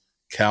Reynolds,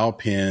 Kal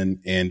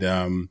Penn,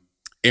 and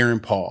Aaron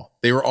Paul.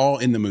 They were all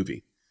in the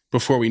movie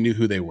before we knew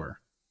who they were.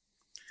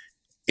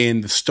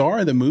 And the star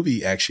of the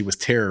movie actually was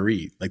Tara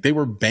Reid. Like, they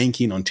were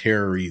banking on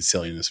Tara Reid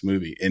selling this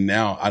movie. And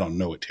now I don't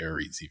know what Tara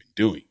Reid's even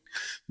doing.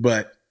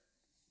 But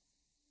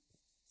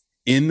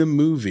in the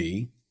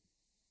movie,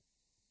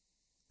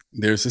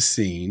 there's a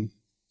scene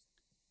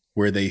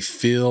where they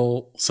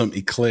fill some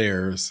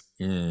eclairs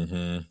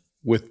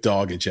with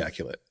dog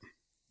ejaculate.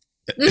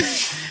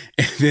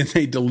 And then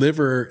they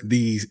deliver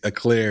these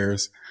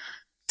eclairs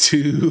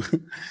to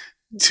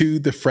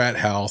the frat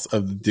house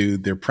of the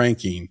dude they're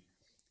pranking.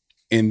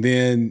 And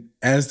then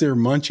as they're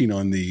munching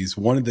on these,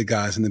 one of the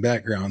guys in the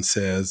background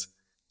says,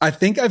 "I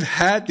think I've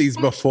had these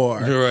before."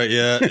 Right.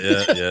 Yeah.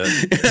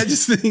 And I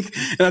just think,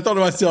 and I thought to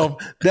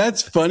myself,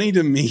 that's funny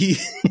to me,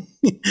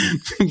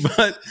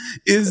 but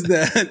is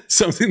that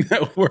something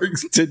that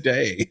works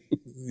today?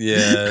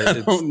 Yeah. I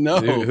don't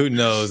know. Who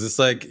knows? It's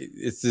like,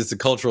 it's just the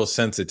cultural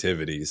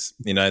sensitivities.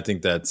 I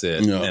think that's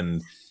it. No.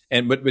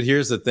 But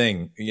here's the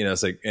thing,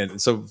 it's like, and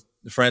so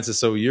Francis,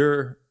 so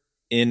you're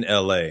in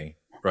LA,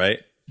 right?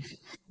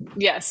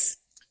 Yes.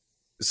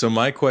 So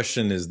my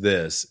question is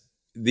this: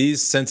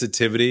 these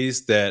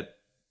sensitivities that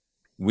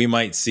we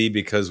might see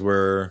because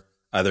we're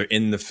either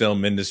in the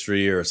film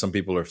industry or some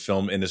people are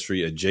film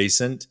industry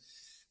adjacent,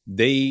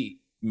 they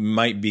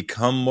might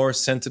become more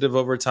sensitive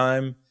over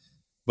time.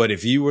 But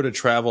if you were to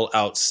travel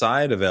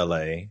outside of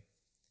LA,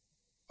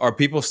 are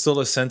people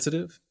still as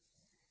sensitive?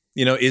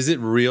 Is it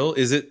real?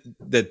 Is it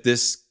that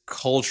this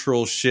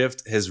cultural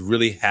shift has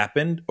really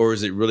happened, or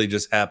is it really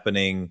just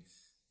happening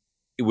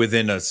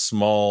within a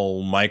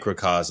small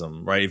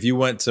microcosm, right? If you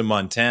went to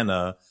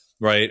Montana,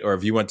 right, or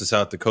if you went to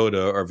South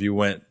Dakota, or if you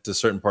went to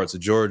certain parts of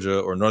Georgia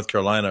or North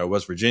Carolina or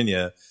West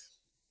Virginia,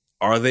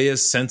 are they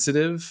as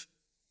sensitive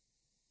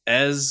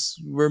as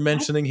we're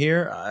mentioning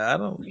here? I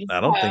don't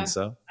think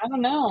so. I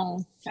don't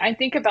know. I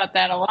think about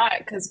that a lot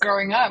because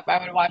growing up, I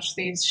would watch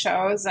these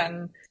shows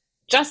and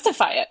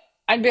justify it.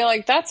 I'd be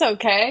like, that's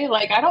okay.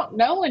 Like, I don't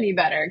know any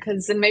better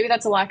and maybe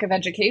that's a lack of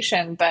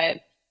education,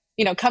 but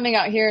coming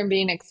out here and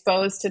being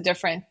exposed to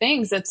different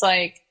things, it's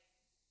like,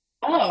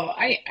 oh,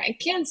 I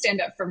can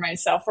stand up for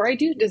myself, or I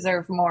do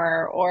deserve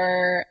more,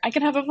 or I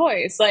can have a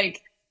voice.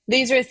 Like,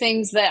 these are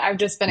things that I've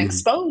just been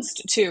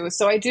exposed to.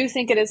 So I do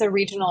think it is a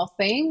regional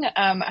thing.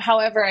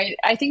 However,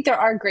 I think there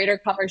are greater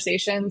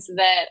conversations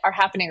that are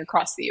happening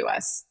across the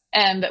U.S.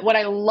 And what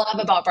I love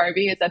about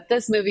Barbie is that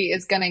this movie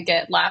is going to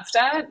get laughed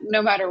at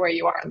no matter where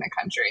you are in the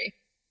country.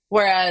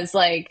 Whereas,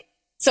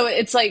 so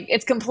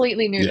it's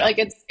completely new. Yeah. Like,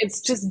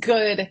 it's just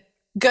good,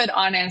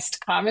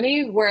 honest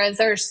comedy. Whereas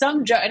there are some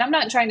and I'm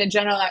not trying to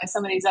generalize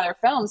some of these other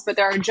films, but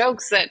there are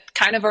jokes that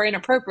kind of are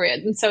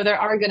inappropriate. And so they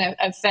are going to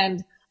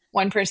offend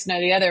one person or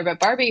the other. But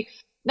Barbie,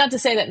 not to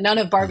say that none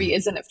of Barbie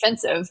isn't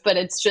offensive, but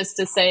it's just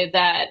to say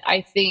that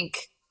I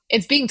think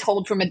it's being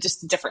told from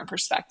just a different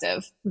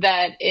perspective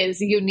that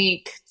is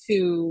unique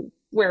to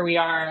where we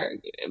are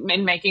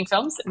in making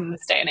films in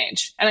this day and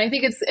age. And I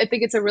think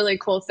it's a really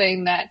cool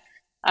thing that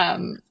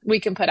we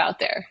can put out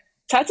there.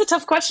 That's a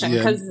tough question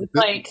because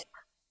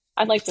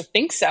I'd like to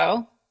think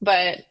so,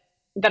 but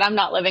that I'm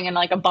not living in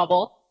a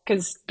bubble,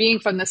 because being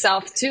from the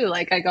South too,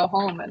 I go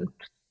home and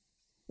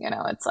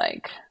it's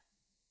like,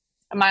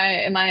 am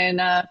I in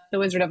the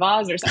Wizard of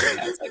Oz or something?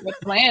 It's like,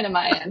 what land am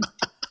I in?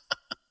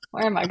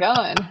 Where am I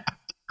going?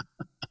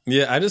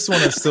 Yeah, I just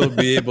want to still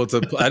be able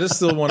to. I just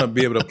still want to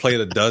be able to play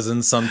the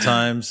dozen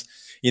sometimes,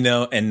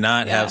 and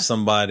not have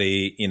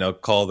somebody,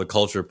 call the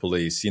culture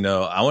police.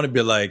 I want to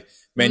be like,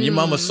 man, your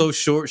mama's so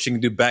short she can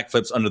do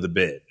backflips under the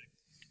bed.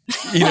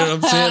 You know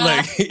what I'm saying?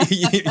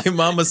 Like, your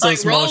mama's so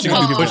small she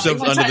can do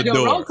push-ups under the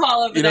door. Roll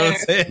call over what I'm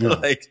saying?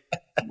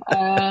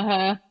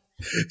 Yeah.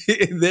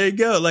 There you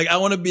go. I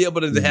want to be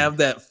able to have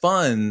that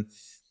fun.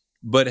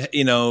 But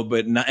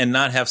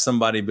not have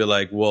somebody be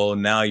like, well,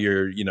 now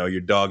you're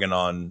dogging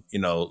on,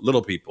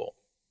 little people.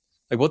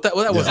 That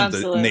wasn't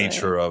Absolutely. The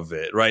nature of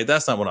it, right?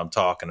 That's not what I'm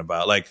talking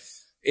about.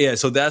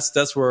 So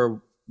that's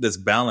where this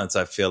balance,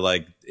 I feel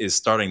like, is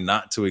starting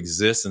not to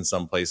exist in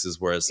some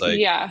places where it's like,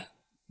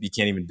 you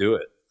can't even do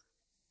it.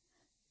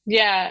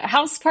 Yeah,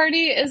 House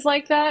Party is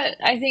like that.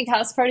 I think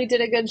House Party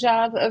did a good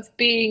job of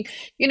being,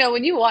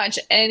 when you watch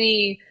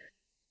any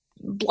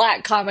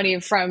black comedy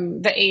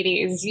from the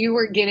 80s,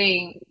 you're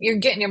getting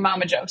your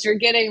mama jokes. You're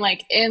getting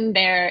like in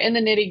there in the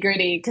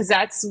nitty-gritty because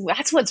that's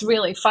what's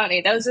really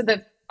funny. Those are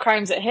the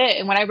crimes that hit.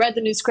 And when I read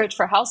the new script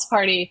for House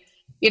Party,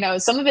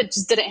 some of it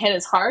just didn't hit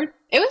as hard.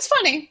 It was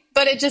funny,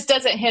 but it just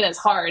doesn't hit as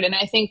hard. And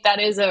I think that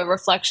is a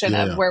reflection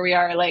of where we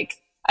are, like,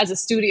 as a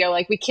studio.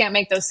 Like, we can't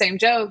make those same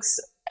jokes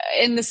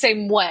in the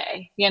same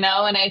way, and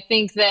I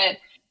think that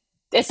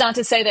it's not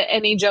to say that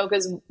any joke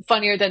is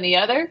funnier than the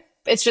other.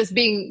 It's just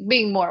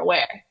being more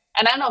aware.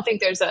 And I don't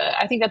think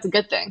I think that's a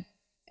good thing.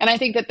 And I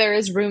think that there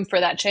is room for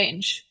that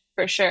change,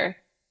 for sure.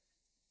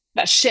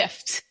 That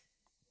shift,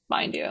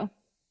 mind you.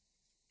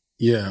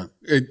 Yeah.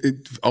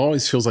 It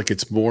always feels like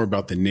it's more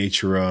about the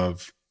nature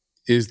of,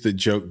 is the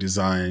joke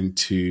designed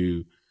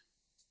to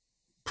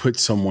put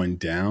someone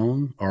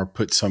down or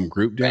put some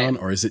group down,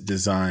 or is it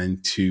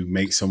designed to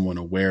make someone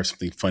aware of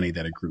something funny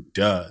that a group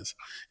does?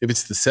 If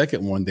it's the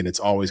second one, then it's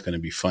always going to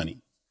be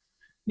funny.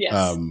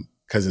 Yes.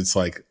 Because it's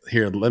like,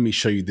 here, let me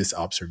show you this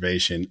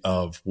observation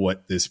of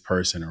what this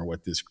person or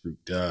what this group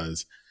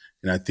does.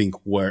 And I think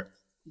where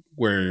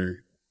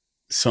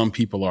some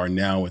people are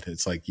now with it,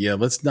 it's like, yeah,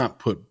 let's not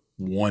put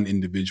one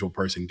individual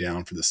person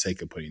down for the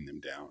sake of putting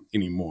them down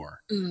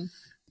anymore,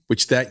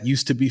 which that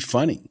used to be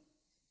funny.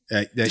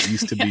 That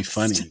used to be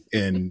funny.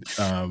 And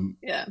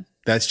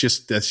that's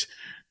just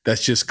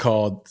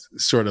called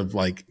sort of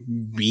like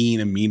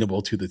being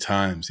amenable to the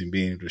times and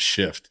being able to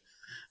shift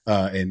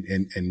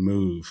and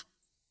move.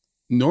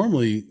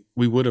 Normally,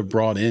 we would have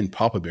brought in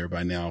Papa Bear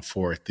by now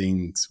for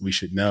things we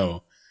should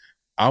know.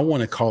 I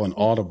want to call an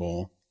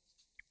audible,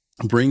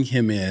 bring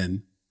him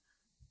in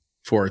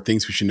for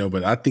things we should know,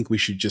 but I think we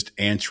should just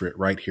answer it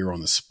right here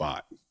on the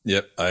spot.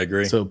 Yep, I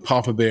agree. So,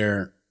 Papa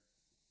Bear,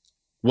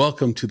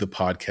 welcome to the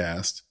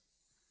podcast.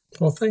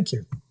 Well, thank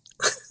you.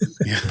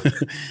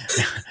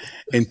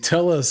 And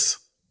tell us,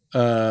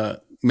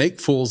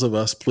 make fools of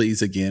us,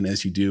 please, again,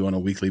 as you do on a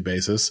weekly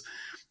basis,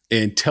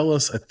 and tell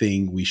us a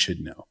thing we should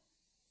know.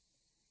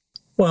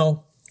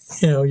 Well,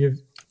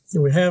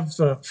 we have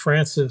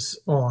Frances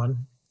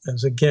on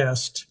as a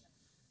guest,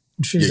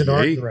 and she's an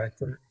art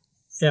director.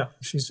 Yeah,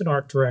 she's an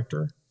art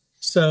director.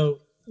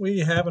 So we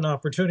have an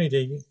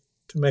opportunity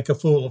to make a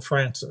fool of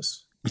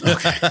Frances.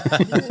 Okay.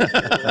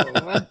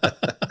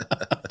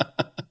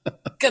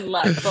 Good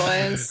luck,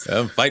 boys.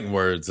 I'm fighting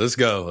words. Let's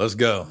go.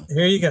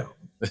 Here you go.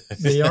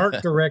 The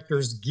Art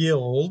Directors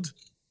Guild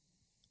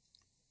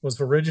was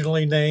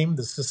originally named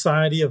the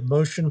Society of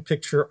Motion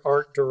Picture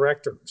Art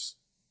Directors.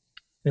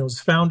 It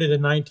was founded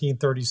in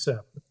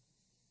 1937.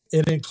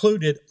 It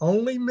included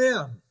only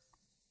men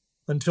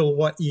until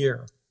what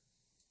year?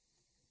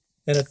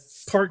 And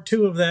part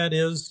two of that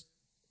is,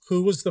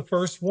 who was the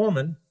first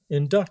woman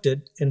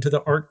inducted into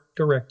the Art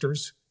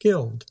Directors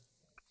Guild?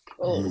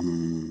 Oh.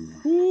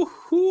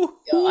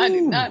 I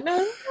do not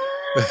know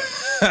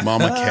that.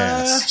 Mama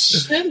Cass.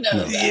 Should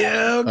know that.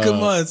 Yeah,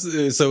 come on.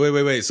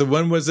 So wait. So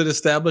when was it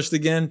established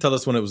again? Tell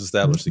us when it was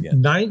established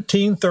again.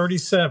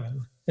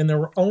 1937. And there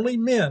were only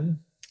men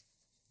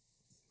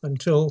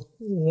until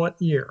what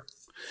year?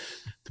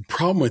 The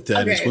problem with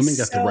that is women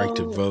got the right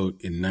to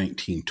vote in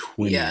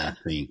 1920, I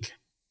think.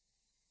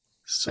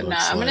 So but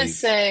I'm going to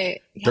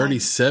say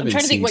 37. I'm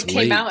trying to think what came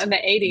late. out in the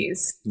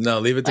 80s. No,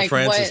 leave it to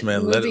Frances,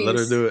 man. Let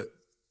her do it.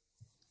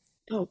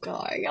 Oh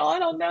God, y'all! I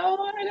don't know.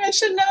 I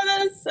should know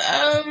this.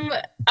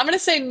 I'm gonna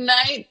say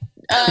night.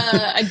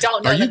 I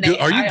don't know. Are you the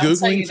name. Are you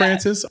Googling,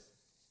 Frances?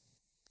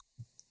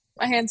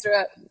 My hands are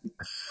up.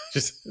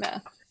 Just no.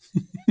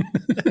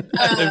 Put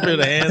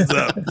the hands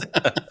up.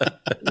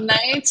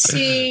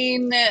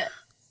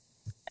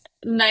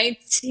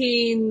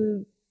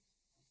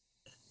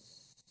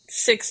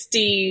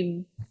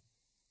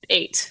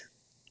 1968.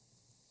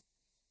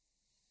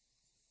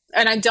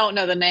 And I don't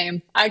know the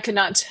name. I could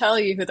not tell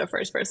you who the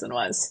first person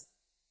was.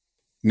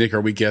 Nick,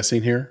 are we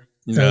guessing here?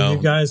 No. Are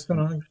you guys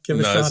gonna give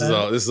a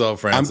shot? This is all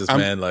Frances,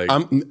 man. Like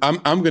I'm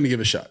gonna give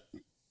a shot.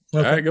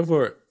 Okay. All right, go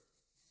for it.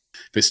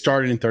 If it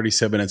started in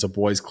 37 as a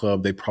boys'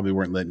 club, they probably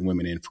weren't letting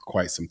women in for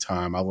quite some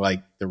time. I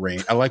like the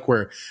range. I like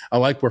where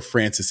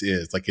Frances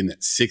is, like in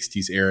that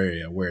 60s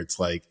area where it's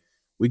like,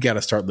 we got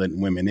to start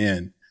letting women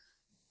in.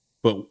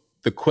 But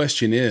the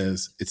question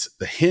is,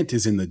 the hint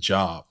is in the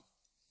job.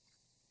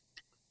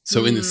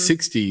 So in the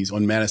 60s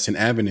on Madison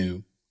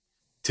Avenue,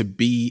 to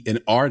be an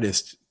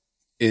artist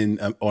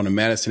on a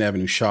Madison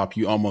Avenue shop,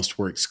 you almost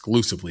were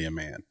exclusively a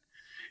man.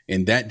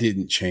 And that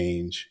didn't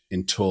change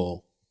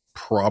until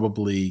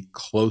probably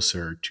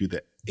closer to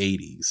the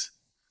 80s.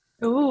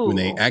 Ooh, when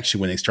they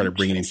started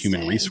bringing in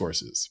human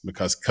resources,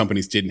 because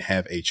companies didn't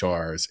have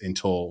HRs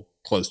until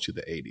close to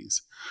the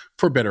 80s,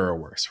 for better or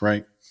worse,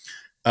 right?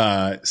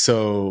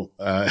 So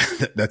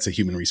that's a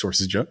human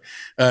resources joke.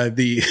 I'm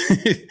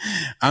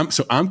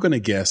going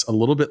to guess a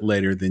little bit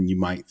later than you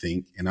might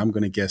think, and I'm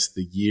going to guess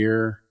the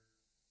year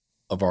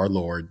of our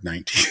Lord,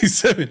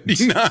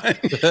 1979.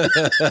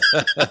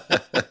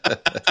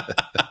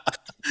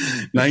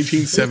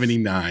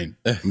 1979.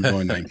 I'm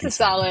going 1979. It's a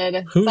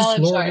solid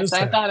Lord choice. is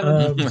I that? thought it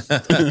was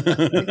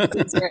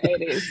 60s or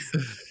 80s.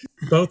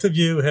 Both of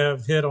you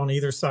have hit on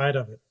either side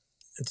of it.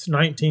 It's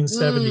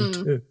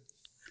 1972.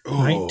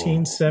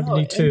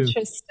 1972.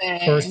 Interesting.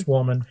 First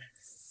woman.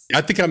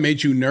 I think I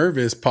made you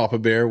nervous, Papa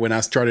Bear, when I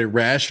started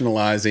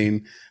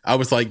rationalizing. I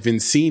was like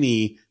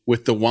Vincini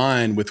with the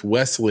wine with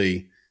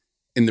Wesley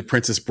in The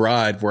Princess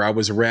Bride, where I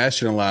was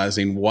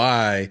rationalizing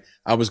why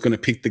I was going to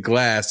pick the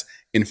glass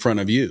in front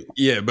of you.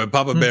 Yeah, but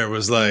Papa Bear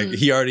was like,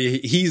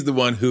 he's the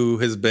one who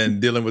has been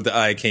dealing with the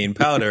iocane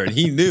powder, and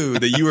he knew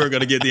that you were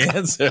going to get the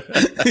answer.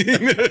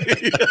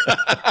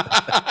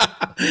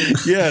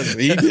 Yes,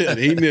 he did.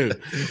 He knew.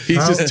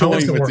 He's just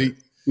toying with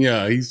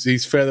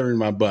he's feathering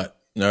my butt.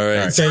 All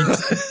right. Okay.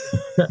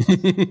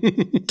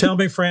 Tell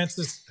me,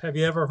 Francis, have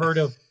you ever heard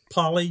of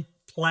Polly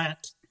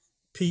Platt?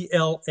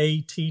 Platt?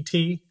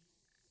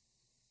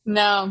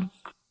 No.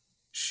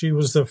 She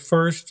was the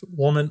first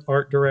woman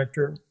art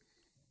director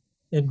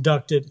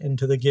inducted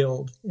into the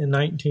Guild in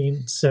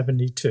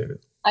 1972.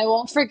 I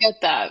won't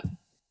forget that.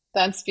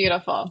 That's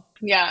beautiful.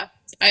 Yeah.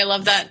 I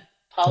love that.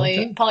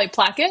 Polly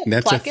Plackett.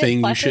 That's Plackett? a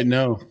thing Plackett? You should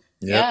know.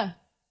 Yep. Yeah.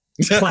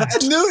 I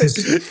knew it.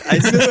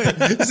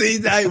 See,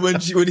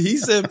 when he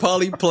said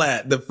Polly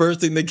Platt, the first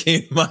thing that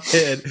came to my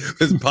head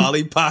was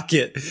Polly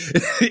Pocket.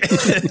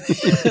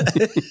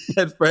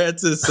 And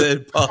Francis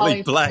said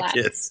Polly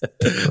Plackett.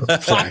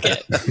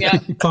 Plackett. Yeah.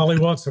 Polly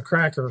wants a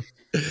cracker.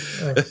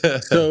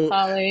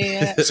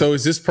 So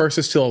is this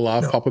person still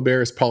alive, Papa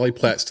Bear? Is Polly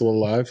Platt still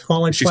alive?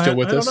 Polly is she Platt, still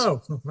with us? I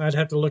don't know. I'd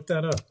have to look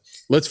that up.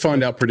 Let's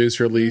find out,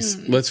 producer Elise.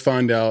 Let's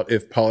find out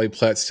if Polly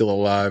Platt's still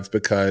alive,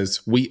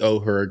 because we owe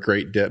her a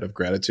great debt of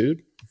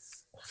gratitude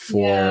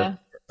for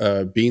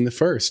being the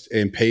first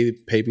and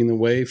paving the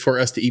way for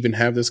us to even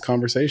have this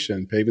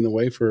conversation, paving the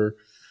way for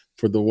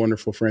the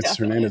wonderful Francis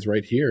Hernandez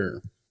right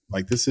here.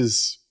 Like this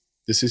is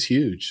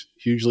huge,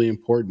 hugely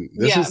important.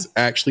 This is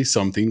actually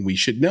something we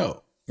should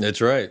know.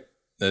 That's right.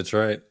 I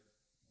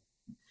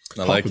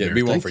like it.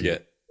 We won't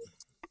forget.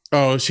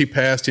 Oh, she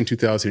passed in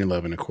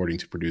 2011, according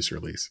to producer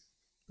Elise.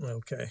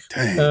 Okay.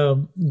 Dang.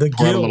 The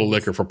Pour out Guild, a little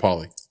liquor for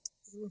Polly.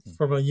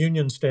 from a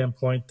union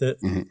standpoint,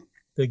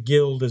 the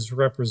Guild is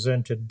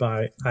represented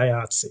by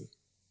IATSE.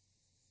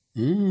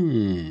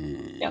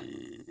 Yep.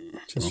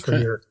 Just for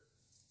your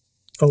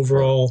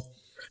overall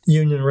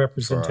union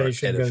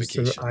representation goes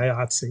through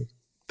IATSE.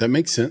 That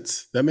makes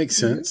sense.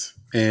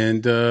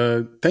 And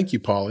thank you,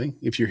 Polly.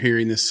 If you're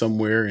hearing this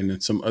somewhere in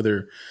some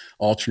other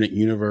alternate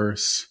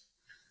universe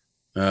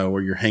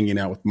where you're hanging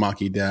out with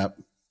Maki Dap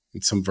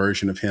and some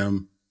version of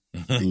him,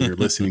 and you're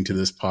listening to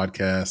this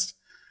podcast,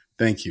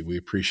 thank you. We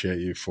appreciate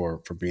you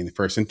for being the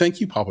first. And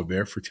thank you, Papa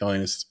Bear, for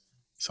telling us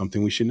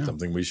something we should know.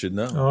 Something we should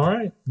know. All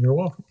right. You're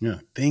welcome. Yeah,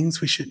 things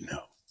we should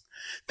know.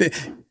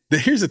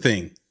 Here's the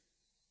thing.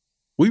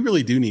 We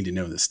really do need to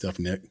know this stuff,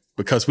 Nick,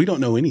 because we don't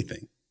know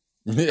anything.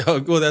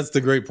 Well, that's the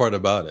great part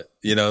about it.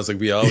 It's like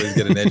we always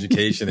get an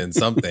education in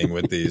something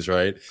with these,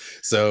 right?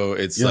 So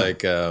it's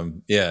like,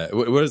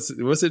 was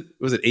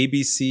it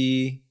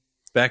ABC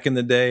back in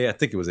the day? I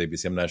think it was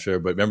ABC. I'm not sure,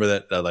 but remember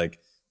that? It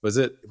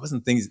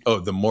wasn't things. Oh,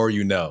 The More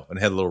You Know, and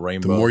it had a little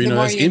rainbow. The More You Know.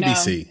 That's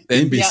NBC.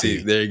 NBC.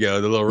 Yep. There you go.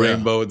 The little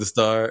rainbow with the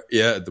star.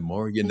 Yeah. The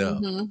More You Know.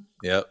 Mm-hmm.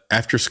 Yep.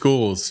 After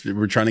schools,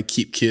 we're trying to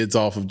keep kids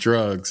off of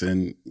drugs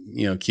and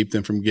keep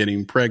them from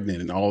getting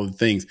pregnant and all the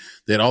things.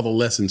 They had all the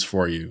lessons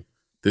for you.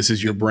 This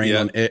is your brain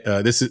on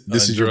this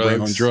is your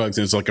brain on drugs,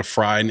 and it's like a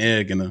fried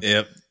egg in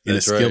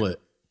a skillet,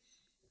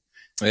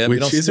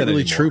 which isn't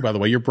really true, by the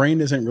way. Your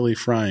brain isn't really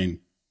frying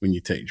when you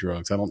take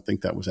drugs. I don't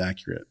think that was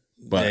accurate,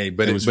 but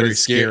it was very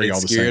scary. All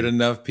the same, scared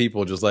enough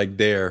people, just like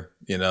Dare,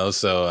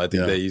 So I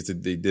think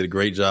they did a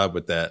great job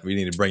with that. We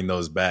need to bring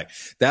those back.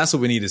 That's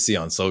what we need to see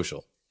on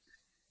social.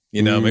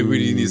 Maybe we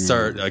need to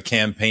start a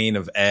campaign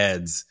of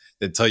ads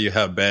that tell you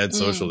how bad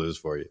social is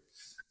for you.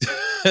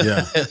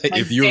 Yeah.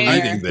 If you're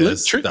reading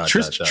this,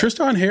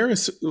 Tristan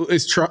Harris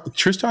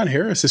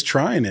is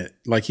trying it.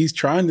 Like he's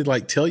trying to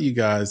tell you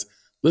guys,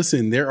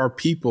 listen, there are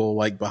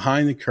people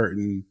behind the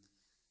curtain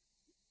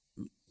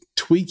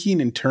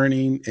tweaking and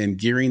turning and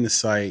gearing the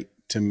site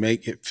to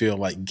make it feel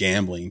like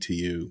gambling to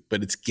you,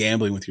 but it's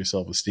gambling with your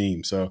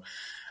self-esteem. So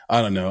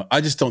I don't know.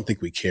 I just don't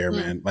think we care,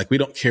 man. We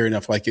don't care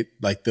enough.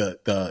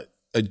 The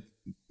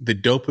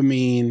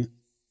dopamine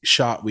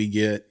shot we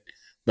get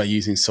by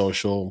using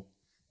social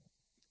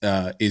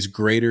is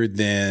greater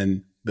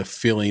than the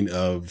feeling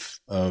of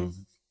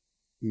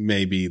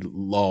maybe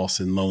loss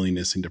and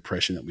loneliness and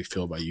depression that we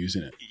feel by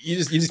using it. You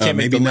just can't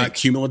make maybe not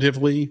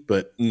cumulatively,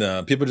 but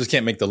no, people just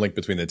can't make the link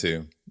between the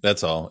two.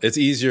 That's all. It's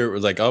easier.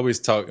 I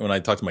always when I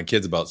talk to my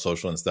kids about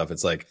social and stuff,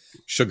 it's like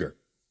sugar.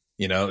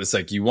 It's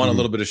like you want a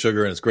little bit of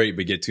sugar and it's great,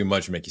 but get too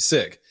much and make you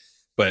sick.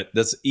 But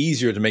that's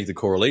easier to make the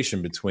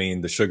correlation between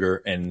the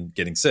sugar and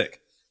getting sick.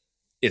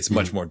 It's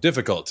much more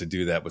difficult to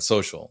do that with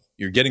social.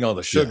 You're getting all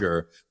the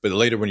sugar, but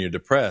later when you're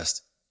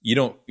depressed,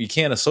 you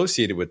can't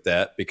associate it with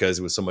that because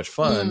it was so much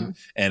fun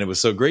and it was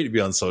so great to be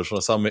on social.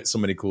 I saw so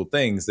many cool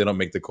things. They don't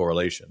make the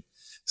correlation.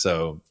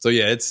 So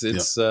yeah,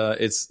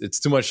 it's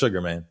too much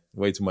sugar, man.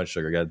 Way too much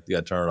sugar. You got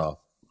to turn it off.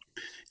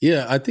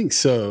 Yeah, I think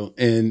so.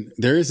 And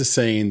there is a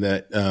saying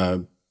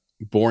that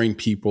boring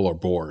people are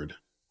bored,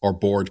 or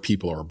bored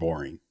people are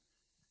boring.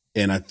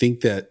 And I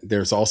think that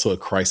there's also a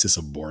crisis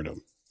of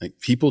boredom. Like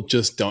people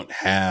just don't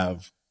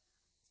have,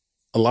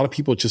 a lot of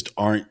people just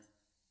aren't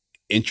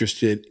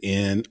interested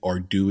in or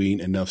doing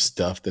enough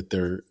stuff that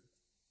they're,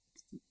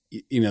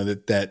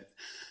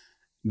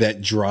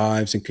 that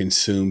drives and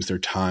consumes their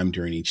time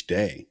during each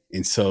day.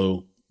 And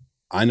so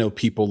I know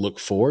people look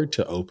forward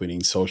to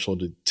opening social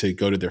to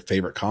go to their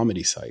favorite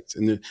comedy sites.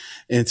 And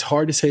it's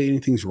hard to say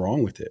anything's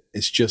wrong with it.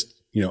 It's just,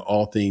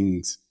 all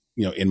things,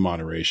 in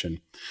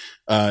moderation.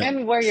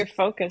 And where your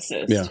focus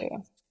is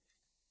too.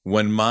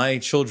 When my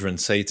children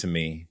say to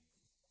me,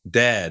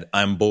 Dad,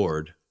 I'm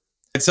bored,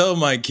 I tell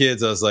my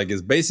kids, I was like,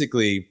 it's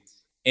basically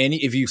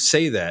if you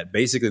say that,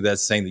 basically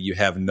that's saying that you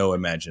have no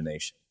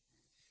imagination.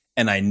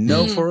 And I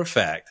know for a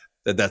fact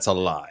that that's a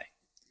lie.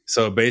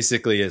 So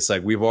basically it's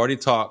like, we've already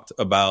talked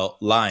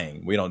about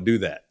lying. We don't do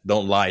that.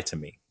 Don't lie to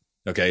me.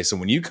 Okay. So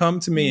when you come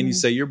to me and you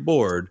say you're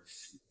bored,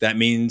 that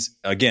means,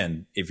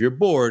 again, if you're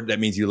bored, that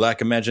means you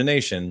lack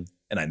imagination.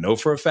 And I know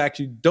for a fact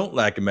you don't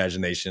lack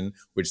imagination,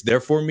 which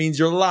therefore means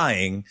you're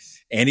lying.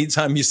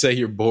 Anytime you say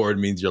you're bored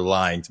means you're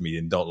lying to me,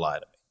 and don't lie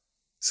to me.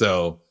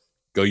 So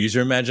go use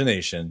your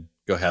imagination.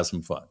 Go have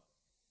some fun.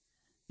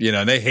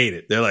 And they hate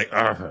it. They're like,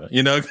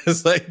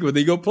 because like when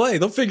they go play,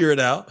 they'll figure it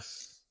out.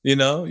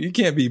 You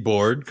can't be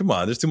bored. Come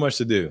on, there's too much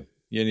to do.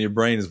 Your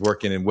brain is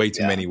working in way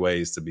too many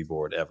ways to be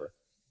bored ever.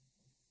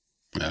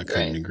 I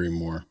couldn't agree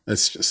more.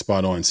 That's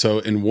spot on. So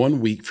in 1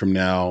 week from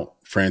now,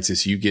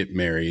 Francis, you get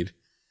married.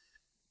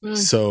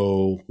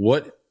 So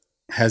what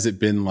has it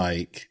been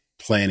like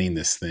planning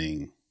this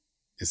thing?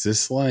 Is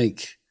this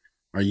like,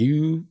 are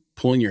you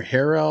pulling your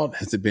hair out?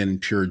 Has it been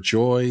pure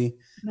joy?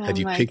 Have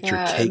you picked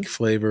your cake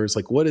flavors?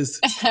 Like, what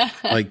is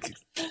like?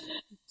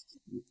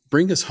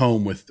 Bring us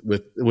home with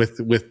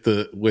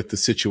the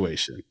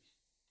situation.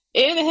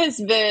 It has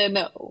been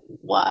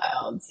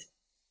wild.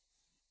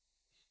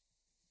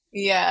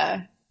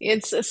 Yeah,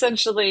 it's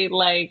essentially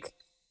like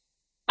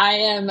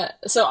I'm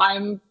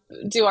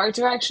do art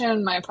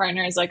direction. My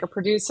partner is like a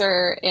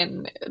producer,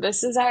 and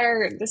this is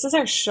our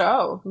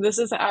show. This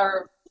is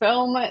our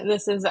film.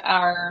 This is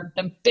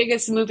the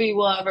biggest movie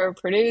we'll ever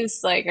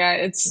produce. Like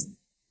it's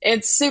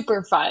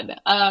super fun.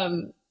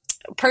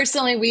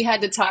 Personally, we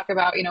had to talk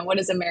about, what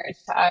is a marriage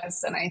to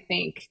us? And I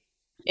think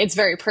it's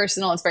very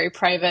personal. It's very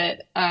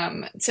private.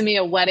 To me,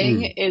 a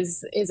wedding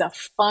is a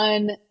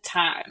fun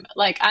time.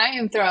 Like I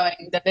am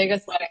throwing the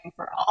biggest wedding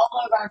for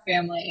all of our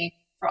family,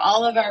 for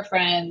all of our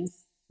friends,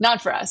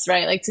 not for us,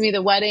 right? Like to me,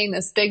 the wedding,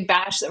 this big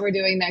bash that we're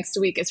doing next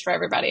week is for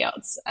everybody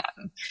else.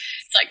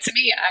 It's like, to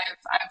me,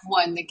 I've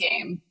won the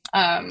game.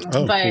 But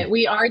cool.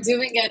 We are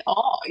doing it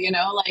all,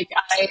 like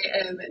I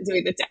am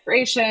doing the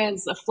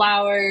decorations, the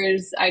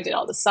flowers. I did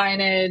all the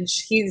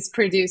signage. He's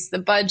produced the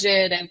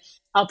budget and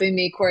helping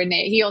me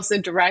coordinate. He also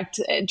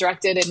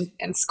directed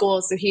in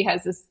school. So he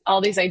has all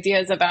these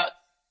ideas about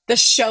the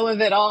show of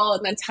it all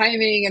and the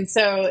timing. And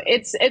so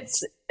it's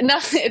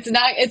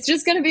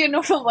just going to be a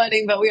normal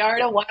wedding, but we are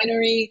at a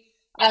winery.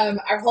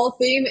 Our whole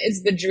theme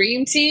is the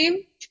dream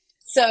team.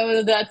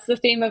 So that's the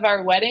theme of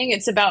our wedding.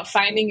 It's about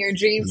finding your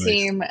dream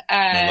team.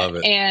 I love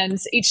it. And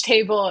each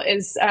table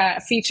is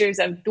features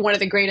of one of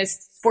the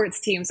greatest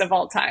sports teams of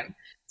all time.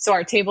 So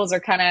our tables are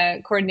kind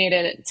of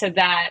coordinated to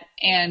that.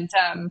 And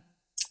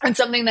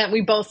something that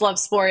we both love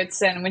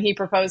sports. And when he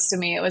proposed to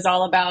me, it was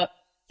all about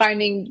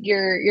finding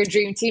your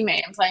dream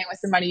teammate and playing with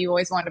somebody you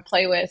always wanted to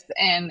play with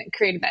and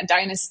creating that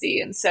dynasty.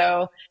 And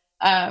so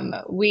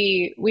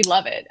we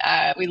love it.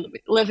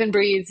 We live and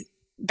breathe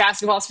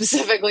basketball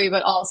specifically,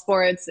 but all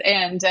sports.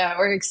 And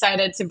we're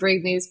excited to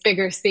bring these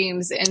bigger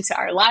themes into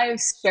our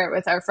lives, share it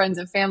with our friends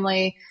and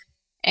family,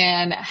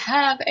 and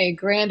have a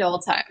grand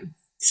old time.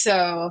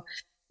 So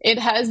it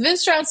has been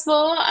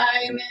stressful.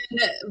 I'm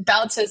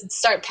about to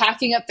start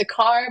packing up the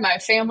car. My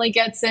family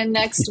gets in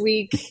next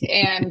week,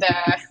 and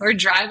we're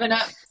driving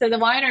up to the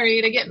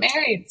winery to get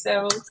married.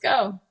 So let's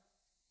go.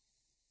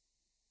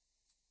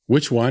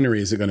 Which winery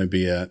is it going to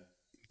be at?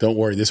 Don't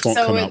worry, this won't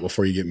come out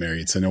before you get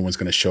married, so no one's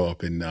going to show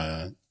up in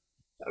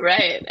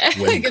right.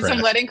 Get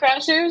some wedding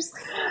crashers.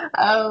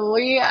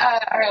 We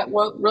are at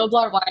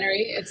Roblar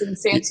Winery. It's in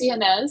Santa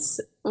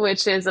Ynez,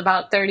 which is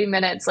about 30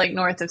 minutes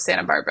north of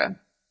Santa Barbara.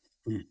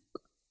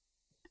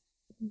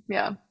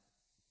 Yeah.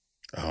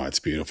 Oh, it's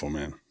beautiful,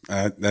 man.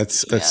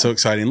 That's so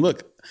exciting.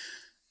 Look,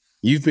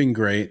 you've been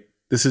great.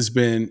 This has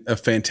been a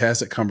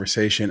fantastic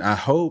conversation. I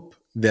hope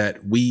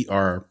that we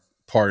are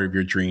part of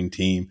your dream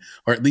team,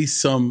 or at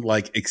least some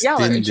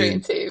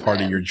extended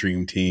part of your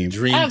dream team.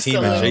 Dream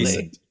Absolutely. team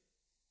adjacent.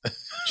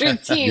 Dream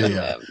team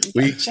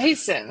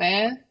adjacent,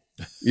 man.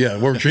 Yeah,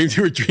 we're dream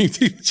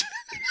team.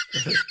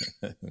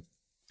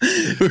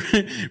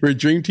 We're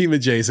Dream Team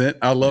adjacent.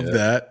 I love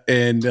that.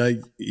 And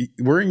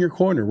we're in your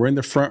corner. We're in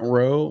the front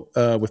row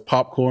with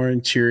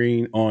popcorn,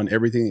 cheering on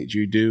everything that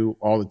you do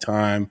all the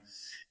time.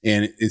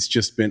 And it's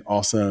just been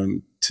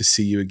awesome to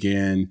see you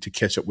again, to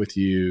catch up with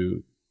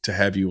you, to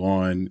have you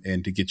on,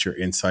 and to get your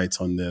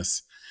insights on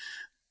this.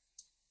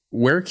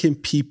 Where can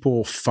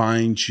people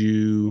find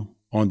you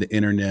on the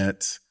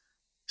internet?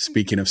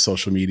 Speaking of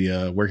social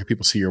media, where can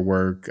people see your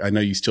work? I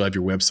know you still have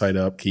your website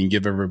up. Can you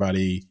give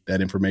everybody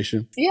that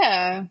information?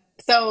 Yeah.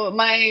 So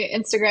my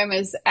Instagram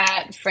is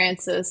at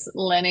Frances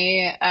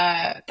Lenny.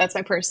 That's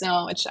my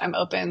personal, which I'm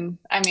open.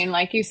 I mean,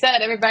 like you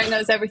said, everybody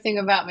knows everything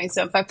about me.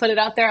 So if I put it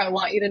out there, I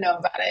want you to know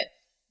about it.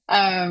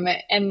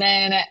 And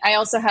then I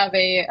also have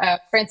a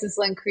Frances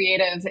Lynn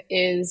Creative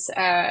is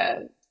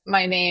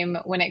my name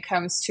when it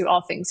comes to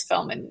all things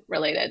film and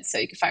related. So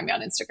you can find me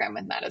on Instagram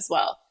with that as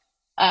well.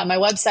 My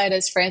website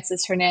is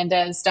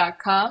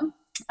franceshernandez.com.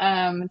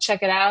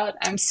 Check it out.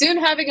 I'm soon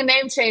having a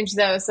name change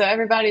though, so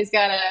everybody's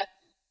got to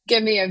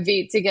give me a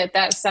beat to get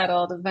that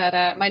settled.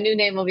 But my new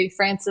name will be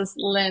Frances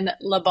Lynn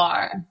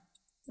Labar.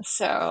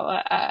 So,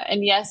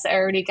 and yes, I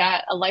already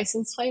got a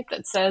license plate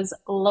that says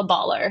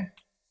LaBaller.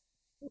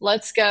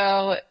 Let's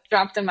go.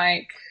 Drop the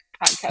mic.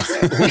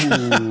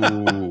 Podcast.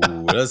 Ooh,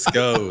 let's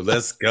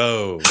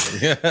go.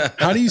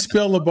 How do you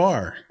spell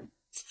LaBar?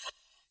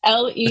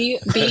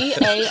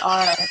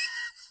 Lebar.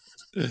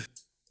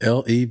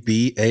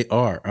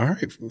 Lebar. All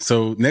right.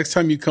 So next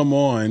time you come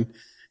on,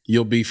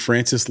 you'll be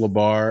Frances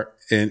Labar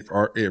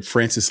or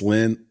Frances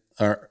Lynn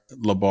or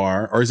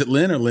Labar, or is it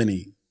Lynn or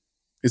Lenny?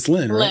 It's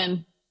Lynn, right?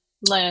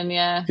 Lynn,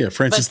 yeah. Yeah,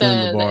 Frances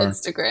Lynn Labar. The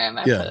Instagram,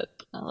 I put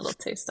a little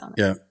taste on it.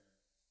 Yeah,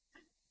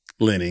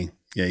 Lenny.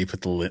 Yeah, you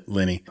put the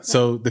Lenny.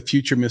 So the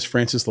future Miss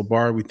Frances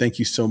Labar, we thank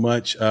you so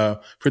much.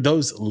 For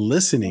those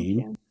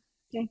listening,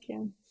 thank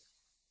you.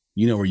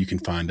 You know where you can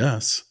find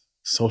us.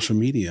 Social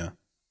media,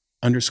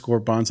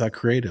 _Bonsai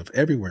Creative,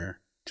 everywhere.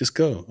 Just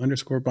go,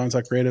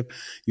 _Bonsai Creative.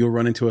 You'll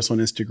run into us on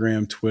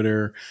Instagram,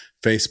 Twitter,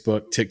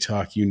 Facebook,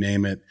 TikTok, you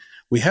name it.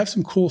 We have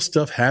some cool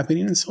stuff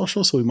happening in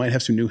social, so we might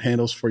have some new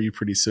handles for you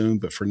pretty soon.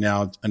 But for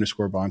now,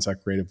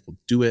 _Bonsai Creative will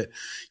do it.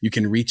 You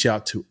can reach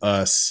out to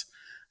us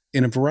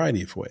in a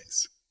variety of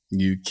ways.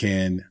 You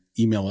can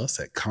email us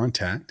at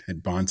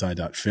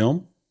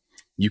contact@bonsai.film.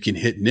 You can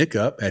hit Nick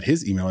up at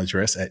his email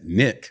address at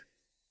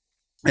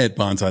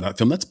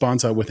nick@bonsai.film. That's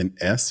bonsai with an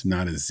S,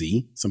 not a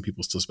Z. Some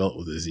people still spell it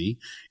with a Z.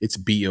 It's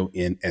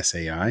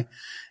BONSAI.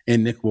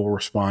 And Nick will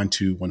respond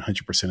to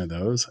 100% of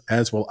those,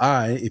 as will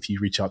I, if you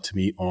reach out to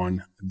me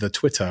on the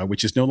Twitter,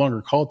 which is no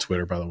longer called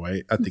Twitter, by the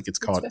way. I think it's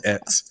called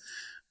X.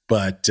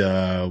 But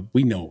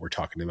we know what we're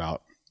talking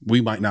about. We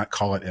might not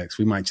call it X.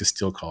 We might just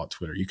still call it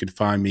Twitter. You can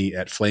find me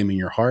at Flame in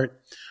Your Heart,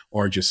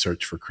 or just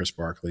search for Chris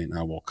Barkley and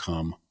I will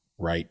come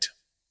right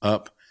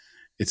up.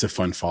 It's a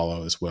fun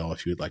follow as well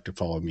if you would like to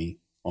follow me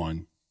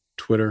on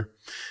Twitter.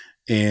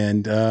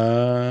 And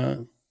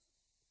of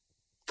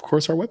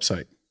course, our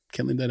website.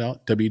 Can't leave that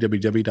out.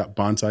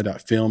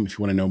 www.bonsai.film. If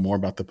you want to know more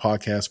about the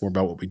podcast, more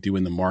about what we do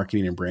in the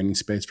marketing and branding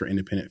space for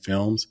independent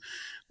films.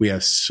 We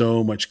have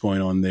so much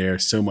going on there,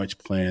 so much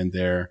planned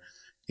there.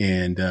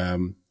 And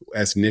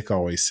as Nick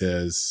always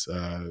says,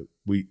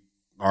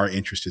 our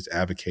interest is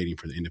advocating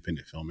for the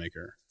independent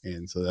filmmaker.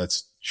 And so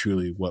that's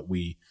truly what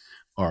we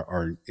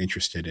are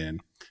interested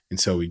in. And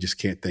so we just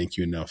can't thank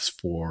you enough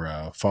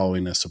for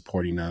following us,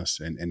 supporting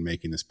us, and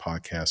making this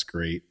podcast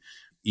great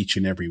each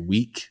and every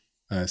week.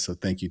 So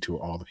thank you to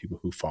all the people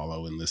who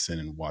follow and listen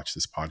and watch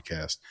this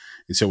podcast.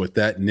 And so with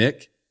that,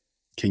 Nick,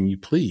 can you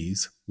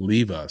please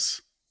leave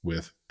us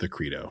with the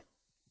credo?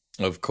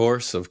 Of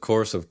course. And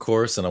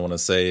I want to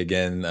say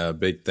again,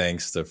 big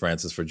thanks to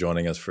Frances for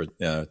joining us for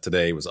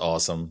today. It was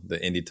awesome. The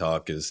Indie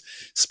Talk is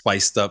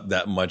spiced up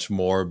that much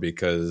more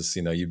because,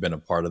 you've been a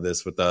part of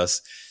this with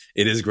us.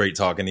 It is great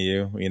talking to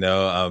you.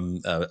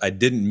 I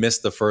didn't miss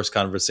the first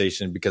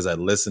conversation because I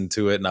listened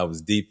to it and I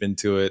was deep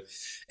into it.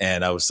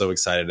 And I was so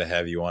excited to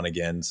have you on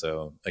again.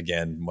 So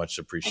again, much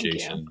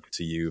appreciation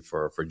to you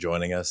for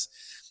joining us.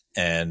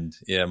 And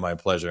yeah, my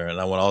pleasure. And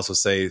I want to also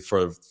say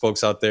for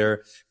folks out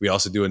there, we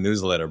also do a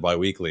newsletter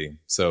bi-weekly.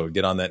 So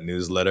get on that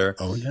newsletter.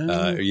 Oh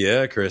yeah.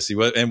 Yeah, Chris.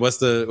 And what's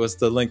the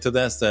link to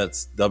that?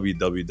 That's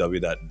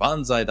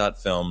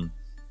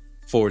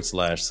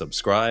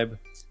www.bonsai.film/subscribe.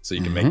 So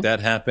you can make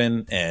that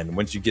happen. And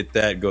once you get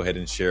that, go ahead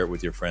and share it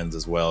with your friends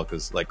as well.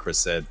 Because like Chris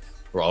said,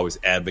 we're always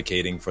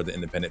advocating for the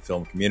independent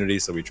film community.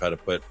 So we try to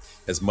put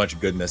as much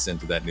goodness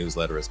into that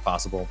newsletter as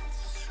possible.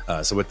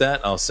 So with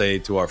that, I'll say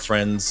to our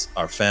friends,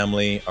 our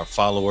family, our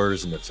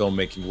followers in the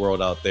filmmaking world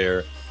out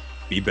there,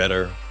 be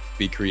better,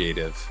 be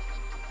creative,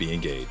 be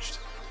engaged.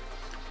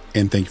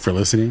 And thank you for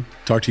listening.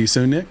 Talk to you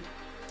soon, Nick.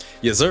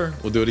 Yes, sir.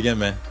 We'll do it again,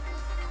 man.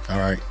 All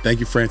right. Thank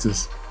you,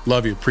 Frances.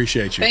 Love you.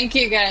 Appreciate you. Thank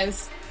you,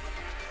 guys.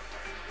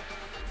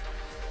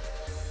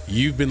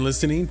 You've been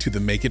listening to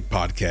the Make It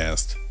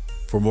Podcast.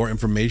 For more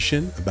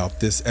information about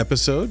this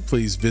episode,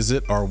 please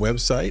visit our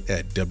website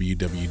at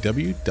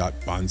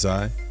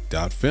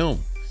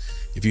www.bonsai.film.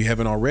 If you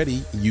haven't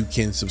already, you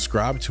can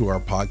subscribe to our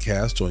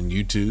podcast on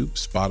YouTube,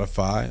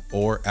 Spotify,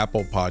 or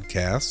Apple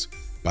Podcasts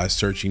by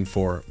searching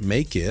for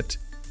Make It,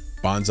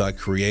 Bonsai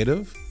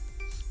Creative,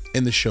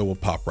 and the show will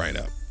pop right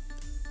up.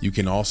 You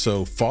can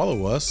also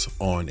follow us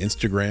on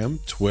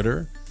Instagram,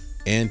 Twitter,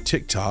 and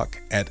TikTok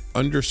at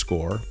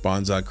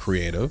 _Bonsai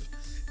Creative,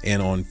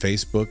 and on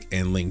Facebook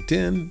and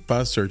LinkedIn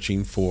by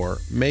searching for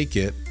Make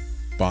It,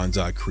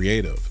 Bonsai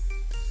Creative.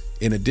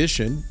 In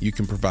addition, you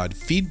can provide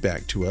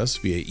feedback to us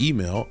via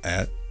email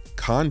at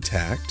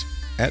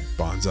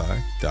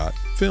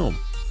contact@bonsai.film.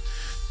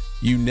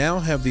 You now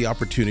have the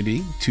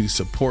opportunity to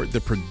support the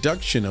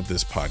production of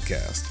this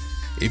podcast.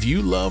 If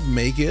you love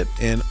Make It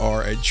and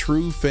are a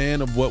true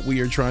fan of what we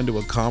are trying to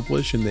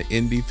accomplish in the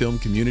indie film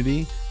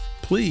community,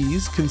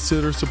 please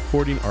consider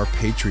supporting our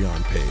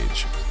Patreon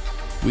page.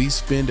 We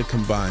spend a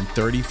combined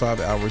 35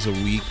 hours a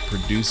week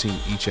producing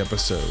each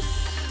episode.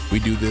 We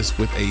do this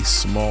with a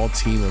small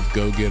team of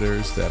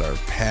go-getters that are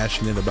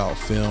passionate about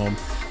film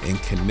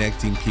and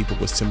connecting people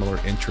with similar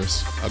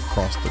interests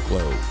across the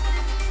globe.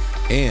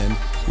 And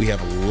we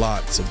have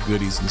lots of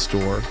goodies in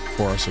store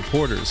for our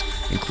supporters,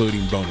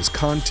 including bonus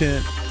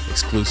content,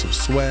 exclusive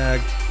swag,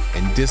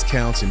 and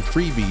discounts and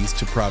freebies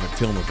to private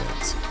film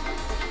events.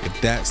 If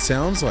that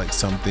sounds like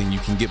something you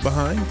can get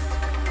behind,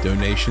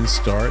 donations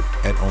start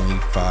at only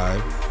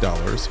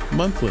 $5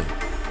 monthly.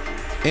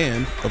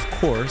 And of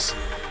course,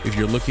 if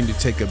you're looking to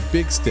take a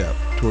big step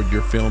toward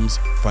your film's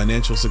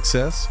financial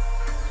success,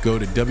 go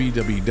to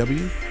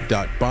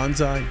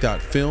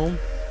www.bonsai.film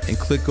and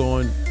click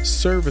on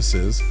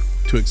Services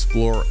to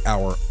explore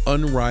our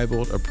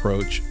unrivaled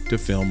approach to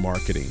film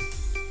marketing.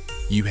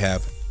 You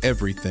have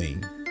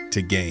everything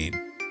to gain.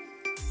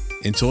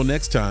 Until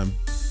next time,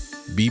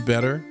 be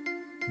better,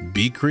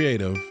 be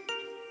creative,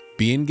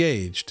 be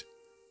engaged,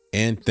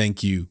 and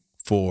thank you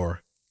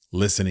for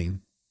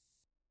listening.